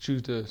who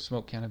choose to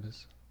smoke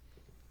cannabis.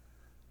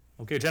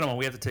 Okay, gentlemen,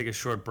 we have to take a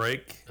short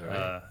break,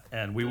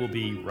 and we will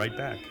be right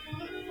back.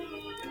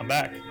 Come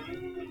back.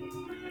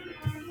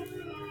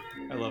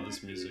 I love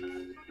this music.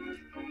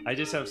 I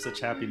just have such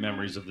happy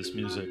memories of this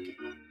music.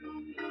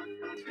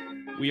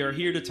 We are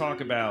here to talk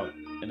about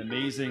an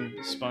amazing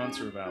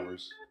sponsor of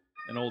ours,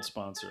 an old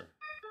sponsor.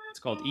 It's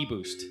called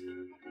eBoost.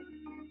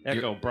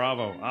 Echo,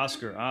 Bravo,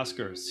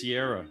 Oscar,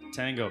 Sierra,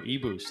 Tango,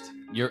 eBoost.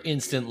 Your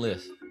instant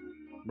lift.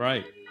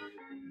 Right.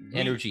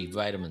 Energy,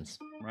 vitamins.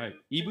 Right.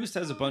 eBoost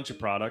has a bunch of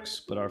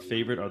products, but our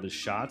favorite are the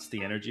shots,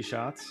 the energy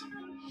shots.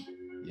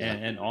 Yeah.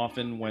 And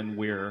often when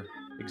we're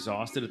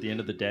exhausted at the end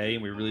of the day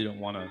and we really don't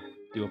want to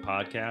do a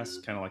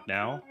podcast, kind of like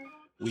now,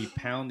 we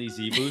pound these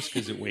eBoosts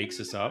because it wakes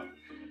us up.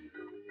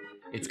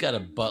 It's got a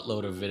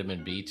buttload of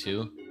vitamin B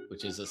too,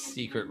 which is a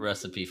secret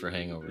recipe for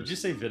hangovers. Did you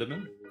say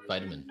vitamin?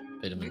 Vitamin.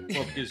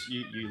 Well, because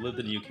you lived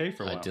in the UK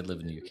for a while. I did live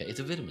in the UK. It's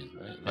a vitamin,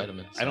 right?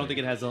 Vitamin. I don't think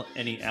it has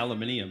any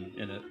aluminium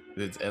in it.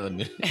 It's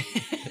aluminium.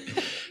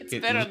 It's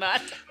better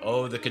not.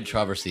 Oh, the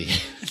controversy.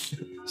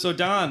 So,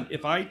 Don,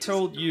 if I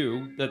told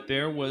you that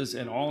there was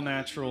an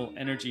all-natural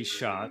energy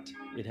shot,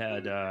 it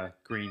had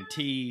green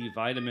tea,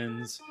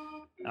 vitamins,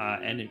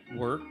 and it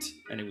worked,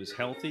 and it was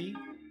healthy,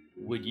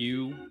 would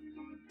you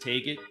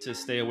take it to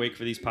stay awake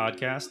for these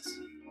podcasts?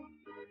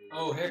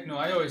 Oh, heck no.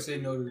 I always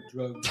say no to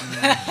drugs.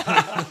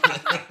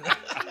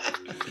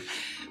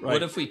 Right.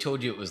 What if we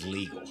told you it was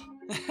legal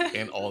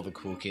and all the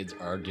cool kids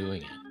are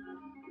doing it?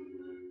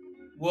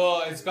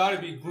 Well, it's got to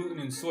be gluten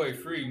and soy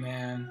free,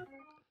 man.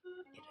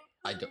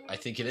 I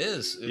think it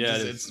is.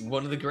 It's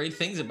one of the great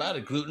things about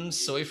it. Gluten,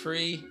 soy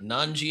free,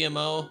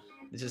 non-GMO.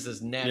 It's just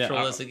as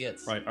natural as it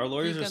gets. Right. Our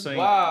lawyers are saying.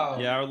 Wow.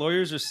 Yeah, our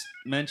lawyers are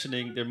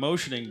they're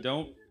motioning,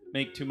 don't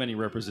make too many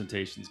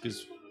representations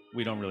because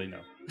we don't really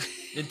know.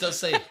 It does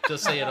say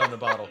it on the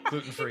bottle.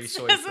 Gluten-free,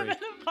 soy-free.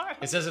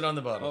 It says it on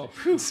the bottle.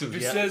 Oh, if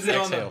it says it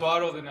on the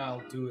bottle, then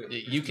I'll do it.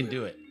 You can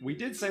do it. We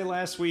did say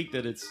last week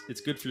that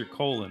it's good for your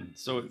colon,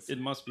 so it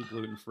must be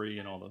gluten-free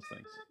and all those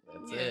things.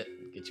 That's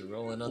it. Get you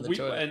rolling on the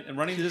toilet. And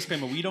running the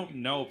disclaimer, we don't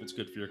know if it's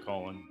good for your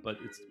colon, but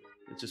it's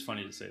just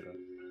funny to say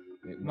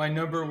that. My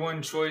number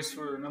one choice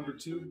for number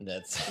two.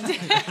 That's.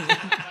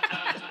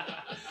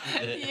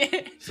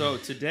 So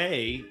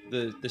today,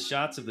 the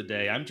shots of the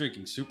day, I'm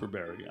drinking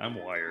Superberry. I'm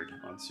wired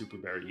on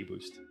Superberry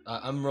eBoost.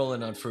 I'm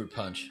rolling on Fruit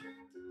Punch.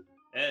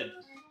 Ed,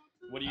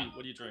 what are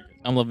you drinking?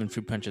 I'm loving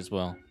Fruit Punch as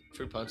well.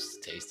 Fruit Punch is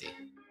tasty.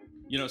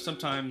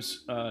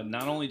 Sometimes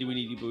not only do we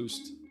need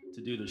eBoost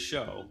to do the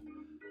show,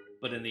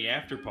 but in the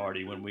after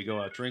party when we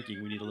go out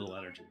drinking, we need a little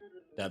energy.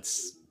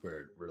 That's where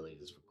it really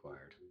is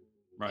required.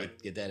 Right.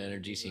 Get that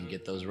energy so you can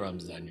get those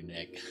rums down your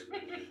neck.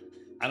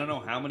 I don't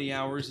know how many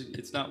hours.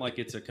 It's not like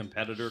it's a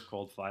competitor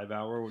called 5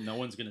 Hour. No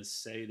one's going to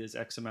say there's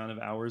X amount of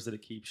hours that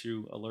it keeps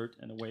you alert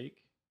and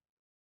awake.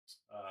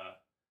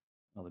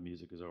 Well, the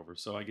music is over,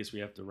 so I guess we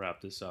have to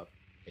wrap this up.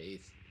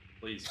 Faith.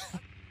 Please.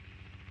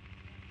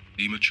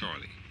 Lima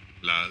Charlie,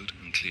 loud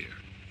and clear.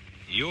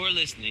 You're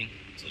listening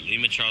to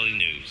Lima Charlie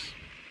News.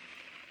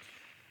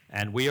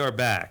 And we are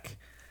back.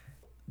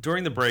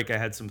 During the break, I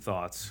had some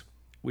thoughts.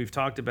 We've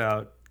talked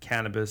about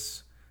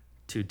cannabis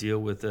to deal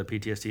with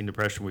PTSD and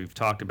depression. We've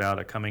talked about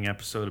a coming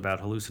episode about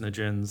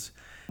hallucinogens.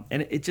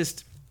 And it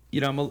just,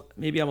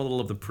 maybe I'm a little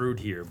of the prude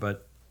here,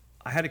 but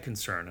I had a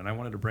concern, and I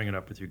wanted to bring it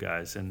up with you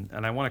guys. And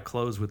I want to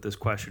close with this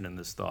question and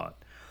this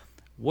thought.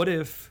 What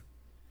if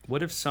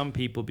some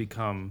people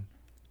become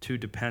too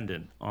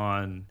dependent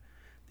on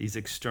these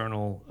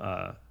external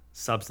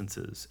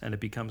substances, and it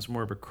becomes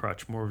more of a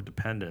crutch, more of a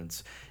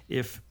dependence?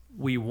 If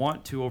we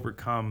want to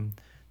overcome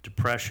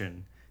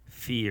depression,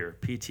 fear,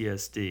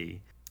 PTSD,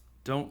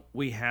 don't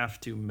we have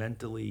to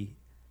mentally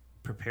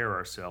prepare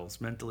ourselves,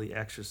 mentally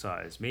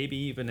exercise? Maybe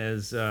even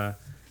as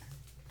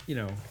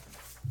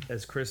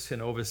Chris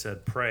Hinova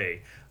said,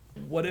 pray.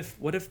 What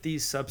if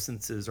these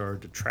substances are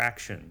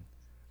distraction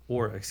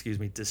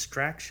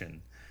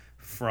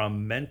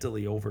from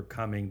mentally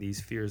overcoming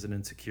these fears and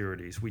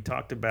insecurities? We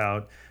talked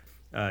about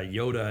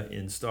Yoda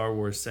in Star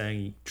Wars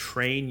saying,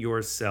 train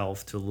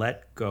yourself to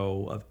let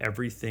go of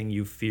everything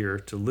you fear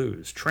to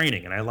lose.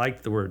 Training, and I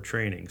like the word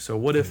training. So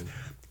what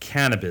if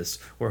cannabis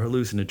or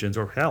hallucinogens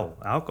or hell,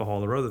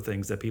 alcohol or other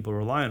things that people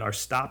rely on are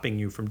stopping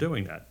you from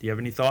doing that? Do you have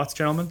any thoughts,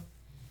 gentlemen?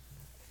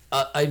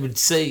 I would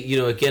say,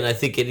 again, I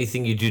think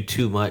anything you do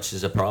too much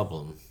is a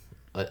problem.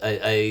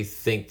 I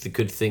think the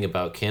good thing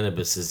about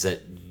cannabis is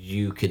that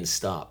you can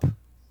stop.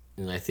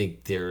 And I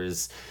think there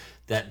is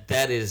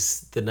that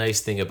is the nice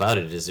thing about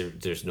it, is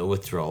there's no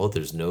withdrawal.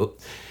 There's no,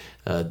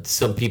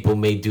 some people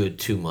may do it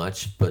too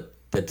much, but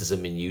that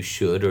doesn't mean you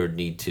should or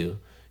need to.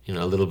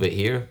 A little bit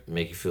here,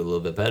 make you feel a little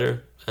bit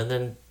better, and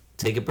then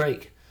take a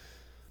break.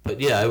 But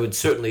yeah, I would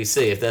certainly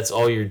say if that's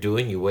all you're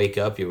doing, you wake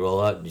up, you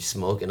roll out, and you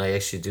smoke, and I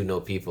actually do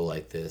know people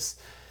like this.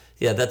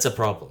 Yeah, that's a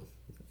problem.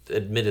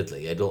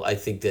 Admittedly, I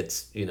think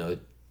that's,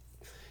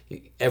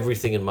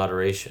 everything in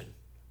moderation.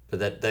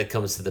 But that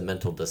comes to the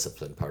mental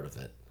discipline part of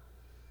it.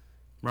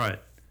 Right.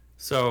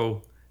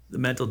 So the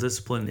mental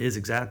discipline is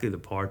exactly the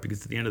part,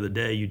 because at the end of the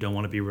day, you don't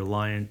want to be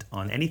reliant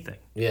on anything.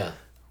 Yeah.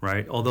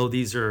 Right? Although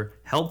these are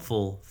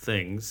helpful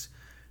things,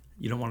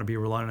 you don't want to be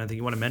reliant on anything.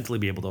 You want to mentally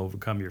be able to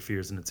overcome your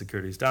fears and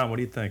insecurities. Don, what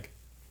do you think?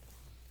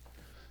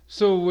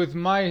 So with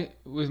my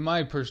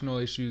personal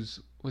issues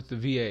with the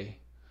VA,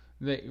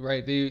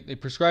 they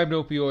prescribed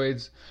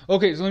opioids.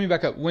 Okay, so let me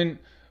back up. When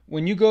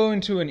you go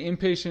into an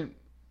inpatient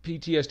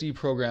PTSD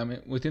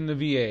program within the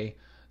VA,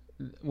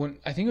 when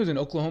I think it was in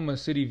Oklahoma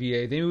City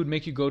VA, they would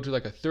make you go to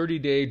like a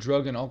 30-day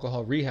drug and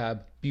alcohol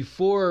rehab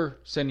before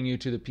sending you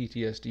to the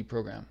PTSD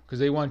program, because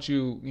they want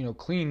you,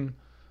 clean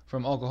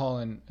from alcohol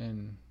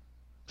and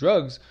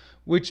drugs,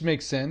 which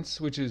makes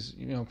sense, which is,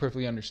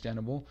 perfectly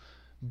understandable.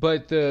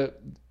 But the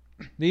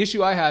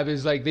issue I have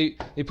is like they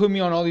put me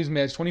on all these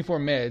meds, 24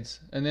 meds,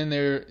 and then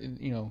they're,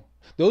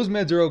 those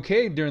meds are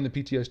okay during the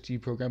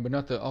PTSD program, but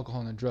not the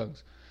alcohol and the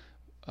drugs.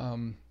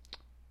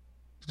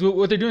 So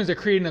what they're doing is they're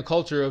creating a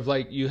culture of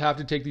like, you have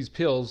to take these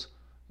pills,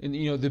 and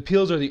the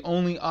pills are the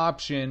only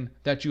option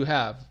that you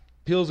have.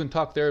 Pills and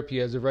talk therapy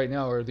as of right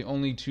now are the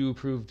only two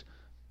approved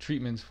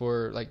treatments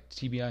for like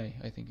TBI,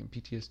 I think, and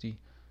PTSD.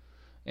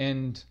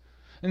 And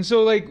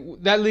so like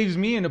that leaves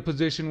me in a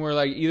position where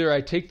like either I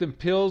take the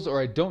pills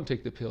or I don't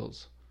take the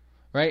pills,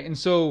 right? And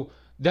so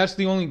that's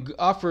the only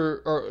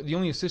offer or the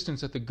only assistance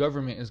that the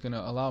government is going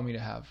to allow me to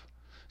have.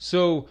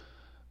 So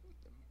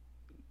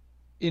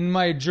in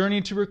my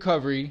journey to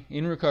recovery,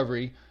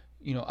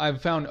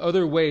 I've found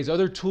other ways,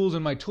 other tools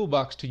in my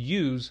toolbox to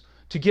use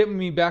to get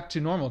me back to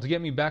normal, to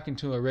get me back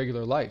into a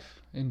regular life,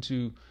 and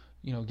to,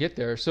 get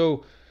there.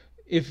 So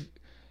if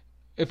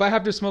I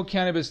have to smoke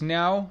cannabis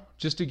now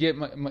just to get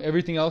my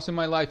everything else in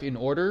my life in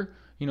order,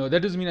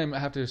 that doesn't mean I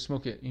have to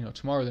smoke it,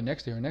 tomorrow or the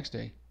next day or next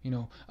day.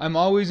 I'm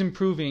always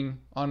improving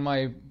on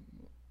my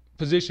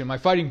position, my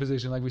fighting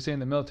position, like we say in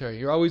the military.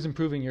 You're always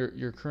improving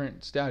your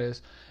current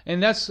status.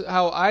 And that's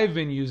how I've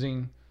been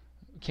using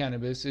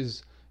cannabis,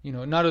 is,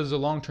 not as a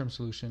long-term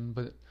solution,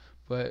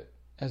 but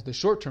as the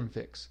short-term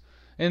fix.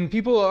 And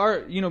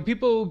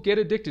people get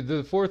addicted.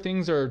 The four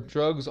things are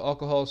drugs,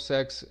 alcohol,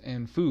 sex,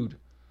 and food.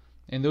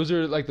 And those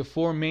are like the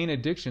four main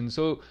addictions.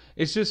 So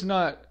it's just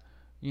not,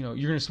 you're going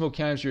to smoke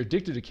cannabis, you're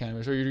addicted to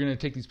cannabis, or you're going to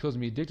take these pills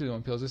and be addicted to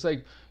one pills. It's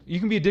like, you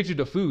can be addicted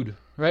to food,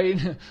 right?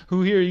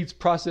 Who here eats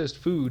processed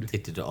food?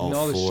 Addicted to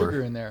all the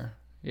sugar in there.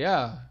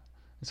 Yeah.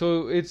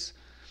 So it's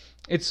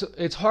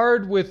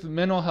hard with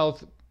mental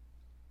health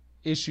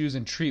issues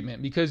and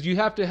treatment, because you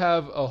have to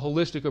have a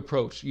holistic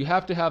approach. You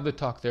have to have the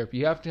talk therapy,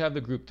 you have to have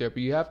the group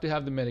therapy, you have to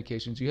have the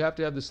medications, you have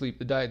to have the sleep,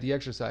 the diet, the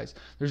exercise.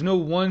 There's no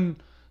one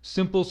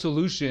simple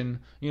solution.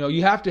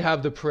 You have to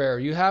have the prayer,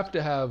 you have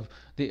to have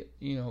the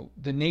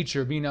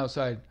nature, being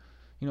outside.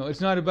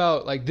 It's not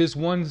about like this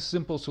one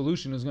simple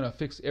solution is going to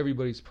fix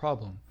everybody's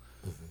problem.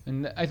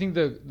 And I think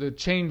the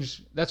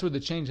change, that's where the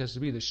change has to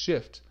be. The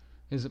shift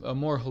is a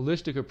more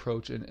holistic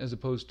approach, and as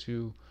opposed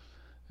to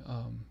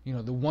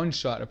the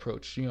one-shot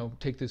approach.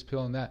 Take this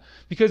pill and that,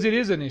 because it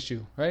is an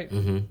issue, right?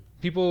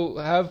 People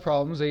have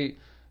problems.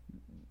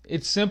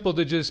 It's simple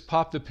to just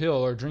pop the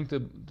pill or drink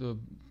the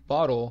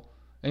bottle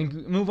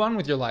and move on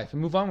with your life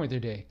and move on with your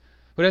day.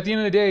 But at the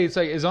end of the day, it's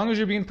like, as long as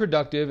you're being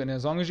productive and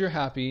as long as you're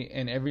happy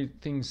and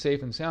everything's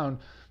safe and sound,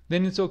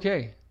 then it's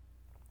okay.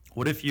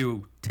 What if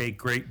you take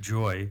great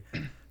joy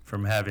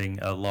from having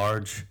a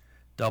large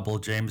double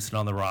Jameson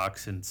on the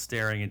rocks and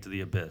staring into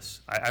the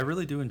abyss? I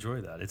really do enjoy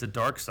that. It's a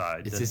dark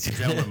side that the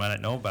gentleman might not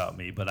know about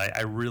me, but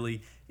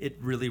it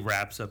really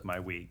wraps up my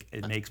week.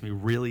 It makes me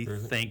really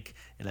think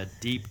in a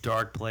deep,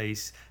 dark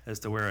place as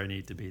to where I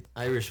need to be.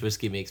 Irish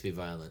whiskey makes me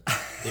violent.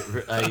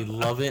 I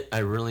love it. I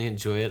really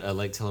enjoy it. I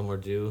like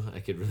Tullamore Dew. I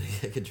could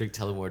drink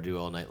Tullamore Dew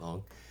all night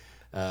long.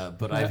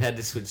 But I've had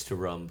to switch to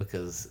rum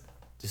because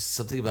just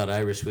something about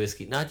Irish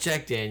whiskey, not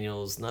Jack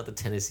Daniels, not the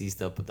Tennessee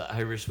stuff, but the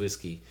Irish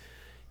whiskey.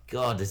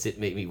 God, does it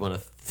make me want to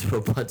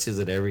throw punches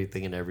at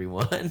everything and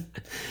everyone.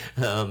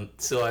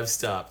 So I've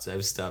stopped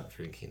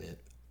drinking it.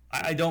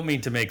 I don't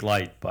mean to make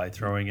light by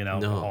throwing in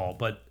alcohol,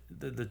 but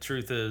the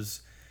truth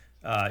is,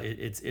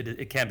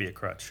 it can be a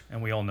crutch,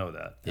 and we all know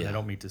that. And I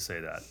don't mean to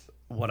say that.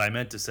 What I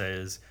meant to say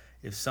is,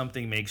 if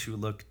something makes you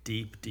look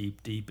deep,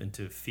 deep, deep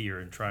into fear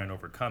and try and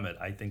overcome it,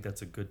 I think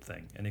that's a good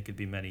thing, and it could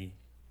be many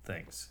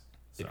things.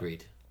 So.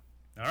 Agreed.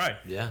 All right.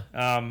 Yeah.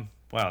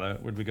 Wow,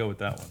 where'd we go with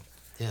that one?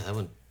 Yeah, that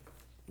one.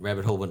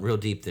 Rabbit hole went real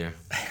deep there.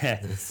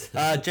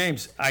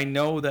 James, I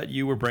know that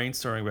you were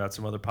brainstorming about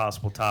some other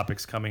possible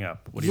topics coming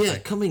up. What do you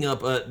think? Coming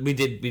up,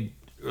 we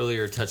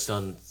earlier touched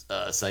on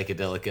a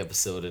psychedelic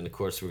episode, and of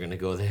course we're going to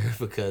go there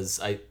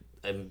because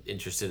I'm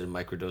interested in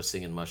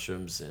microdosing and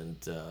mushrooms and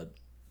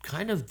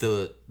kind of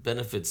the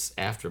benefits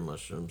after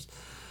mushrooms.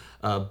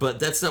 But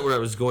that's not where I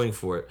was going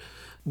for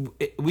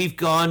it. We've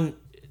gone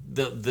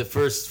the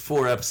first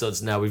 4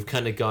 episodes now. We've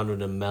kind of gone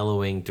in a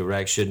mellowing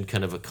direction,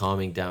 kind of a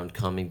calming down.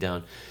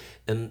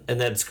 And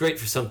that's great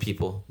for some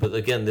people, but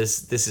again,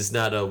 this is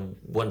not a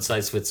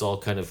one-size-fits-all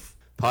kind of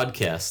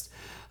podcast.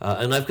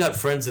 And I've got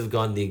friends that have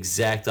gone the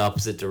exact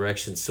opposite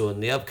direction. So in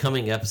the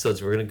upcoming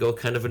episodes, we're going to go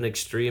kind of an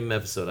extreme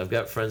episode. I've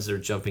got friends that are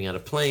jumping out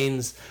of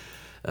planes,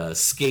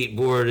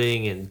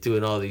 skateboarding, and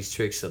doing all these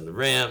tricks on the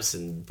ramps,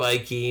 and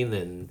biking,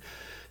 and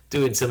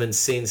doing some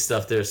insane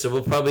stuff there. So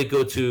we'll probably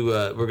go to,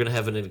 we're going to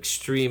have an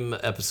extreme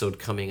episode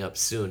coming up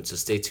soon, so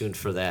stay tuned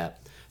for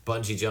that.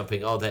 Bungee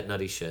jumping, all that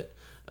nutty shit.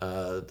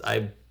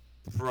 I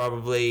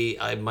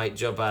might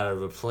jump out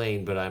of a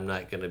plane, but I'm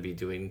not going to be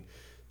doing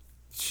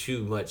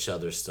too much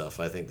other stuff.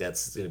 I think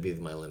that's going to be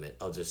my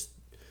limit.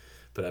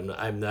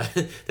 I'm not.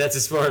 That's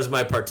as far as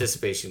my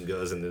participation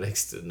goes in the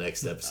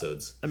next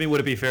episodes. I mean,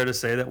 would it be fair to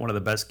say that one of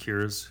the best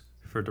cures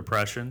for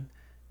depression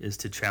is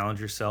to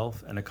challenge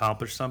yourself and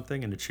accomplish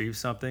something and achieve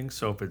something?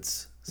 So if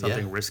it's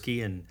something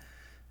risky and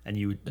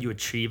you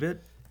achieve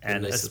it,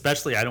 and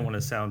especially, I don't want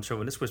to sound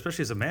chauvinistic, but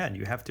especially as a man,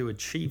 you have to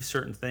achieve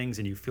certain things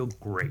and you feel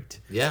great.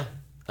 Yeah.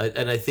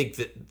 And I think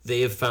that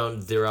they have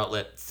found their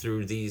outlet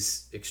through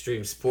these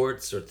extreme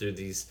sports, or through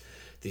these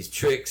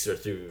tricks, or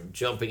through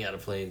jumping out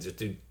of planes, or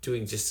through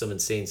doing just some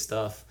insane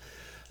stuff.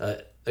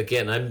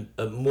 Again,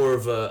 I'm more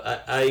of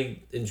I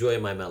enjoy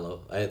my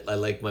mellow. I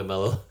like my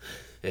mellow.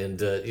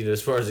 And,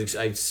 as far as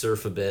I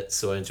surf a bit,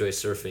 so I enjoy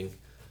surfing.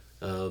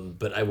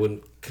 But I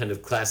wouldn't kind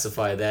of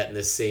classify that in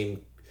the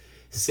same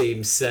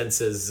sense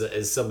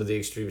as some of the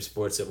extreme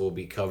sports that we'll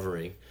be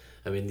covering.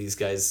 I mean, these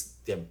guys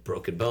have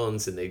broken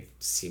bones and they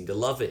seem to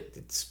love it.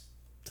 It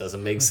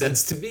doesn't make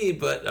sense to me,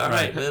 but all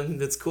right, man,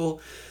 that's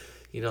cool.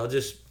 I'll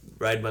just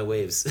ride my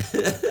waves.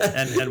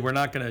 and we're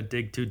not going to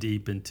dig too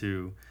deep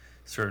into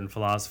certain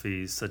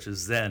philosophies such as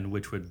Zen,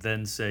 which would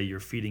then say you're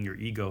feeding your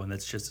ego, and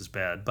that's just as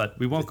bad. But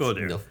we won't go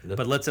there. No.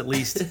 But let's at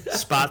least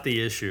spot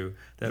the issue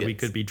that we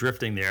could be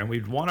drifting there. And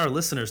we'd want our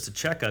listeners to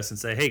check us and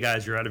say, hey,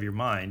 guys, you're out of your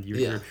mind.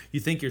 You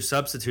think you're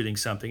substituting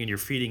something and you're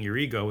feeding your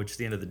ego, which at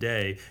the end of the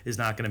day is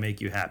not going to make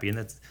you happy.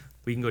 And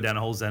we can go down a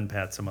whole Zen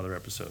path some other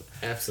episode.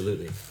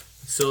 Absolutely.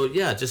 So,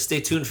 just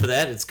stay tuned for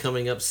that. It's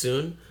coming up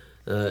soon.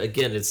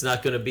 Again, it's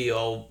not going to be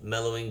all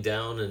mellowing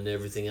down and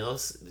everything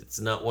else. It's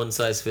not one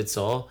size fits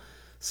all.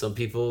 Some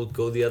people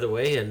go the other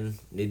way and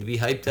need to be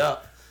hyped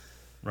up.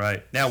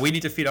 Right. Now, we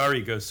need to feed our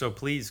egos, so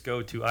please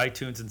go to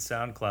iTunes and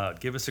SoundCloud.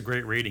 Give us a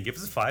great rating. Give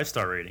us a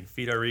 5-star rating.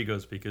 Feed our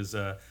egos, because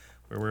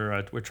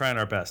we're trying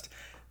our best.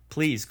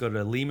 Please go to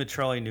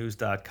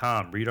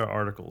LimaCharlieNews.com. Read our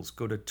articles.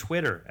 Go to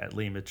Twitter at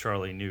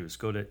LimaCharlieNews.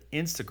 Go to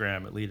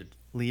Instagram at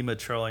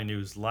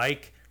LimaCharlieNews.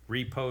 Like,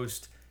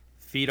 repost,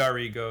 feed our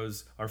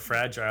egos, our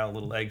fragile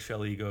little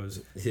eggshell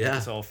egos. Yeah. Make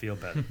us all feel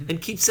better.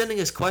 And keep sending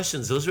us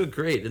questions. Those are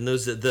great. And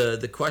those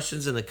the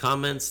questions and the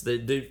comments,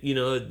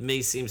 it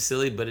may seem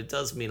silly, but it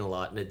does mean a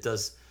lot, and it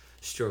does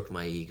stroke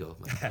my ego.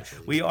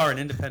 We are an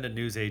independent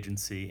news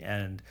agency,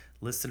 and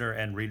listener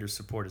and reader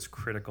support is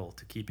critical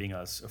to keeping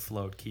us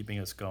afloat, keeping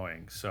us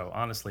going. So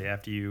honestly,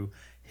 after you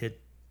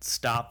hit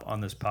stop on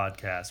this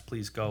podcast,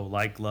 please go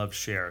like, love,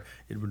 share.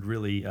 It would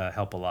really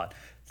help a lot.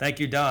 Thank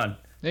you, Don.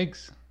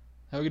 Thanks.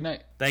 Have a good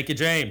night. Thank you,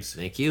 James.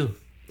 Thank you.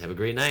 Have a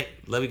great night.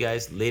 Love you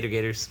guys. Later,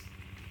 Gators.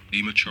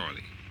 Lima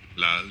Charlie,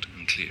 loud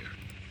and clear.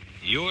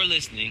 You're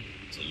listening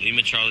to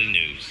Lima Charlie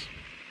News.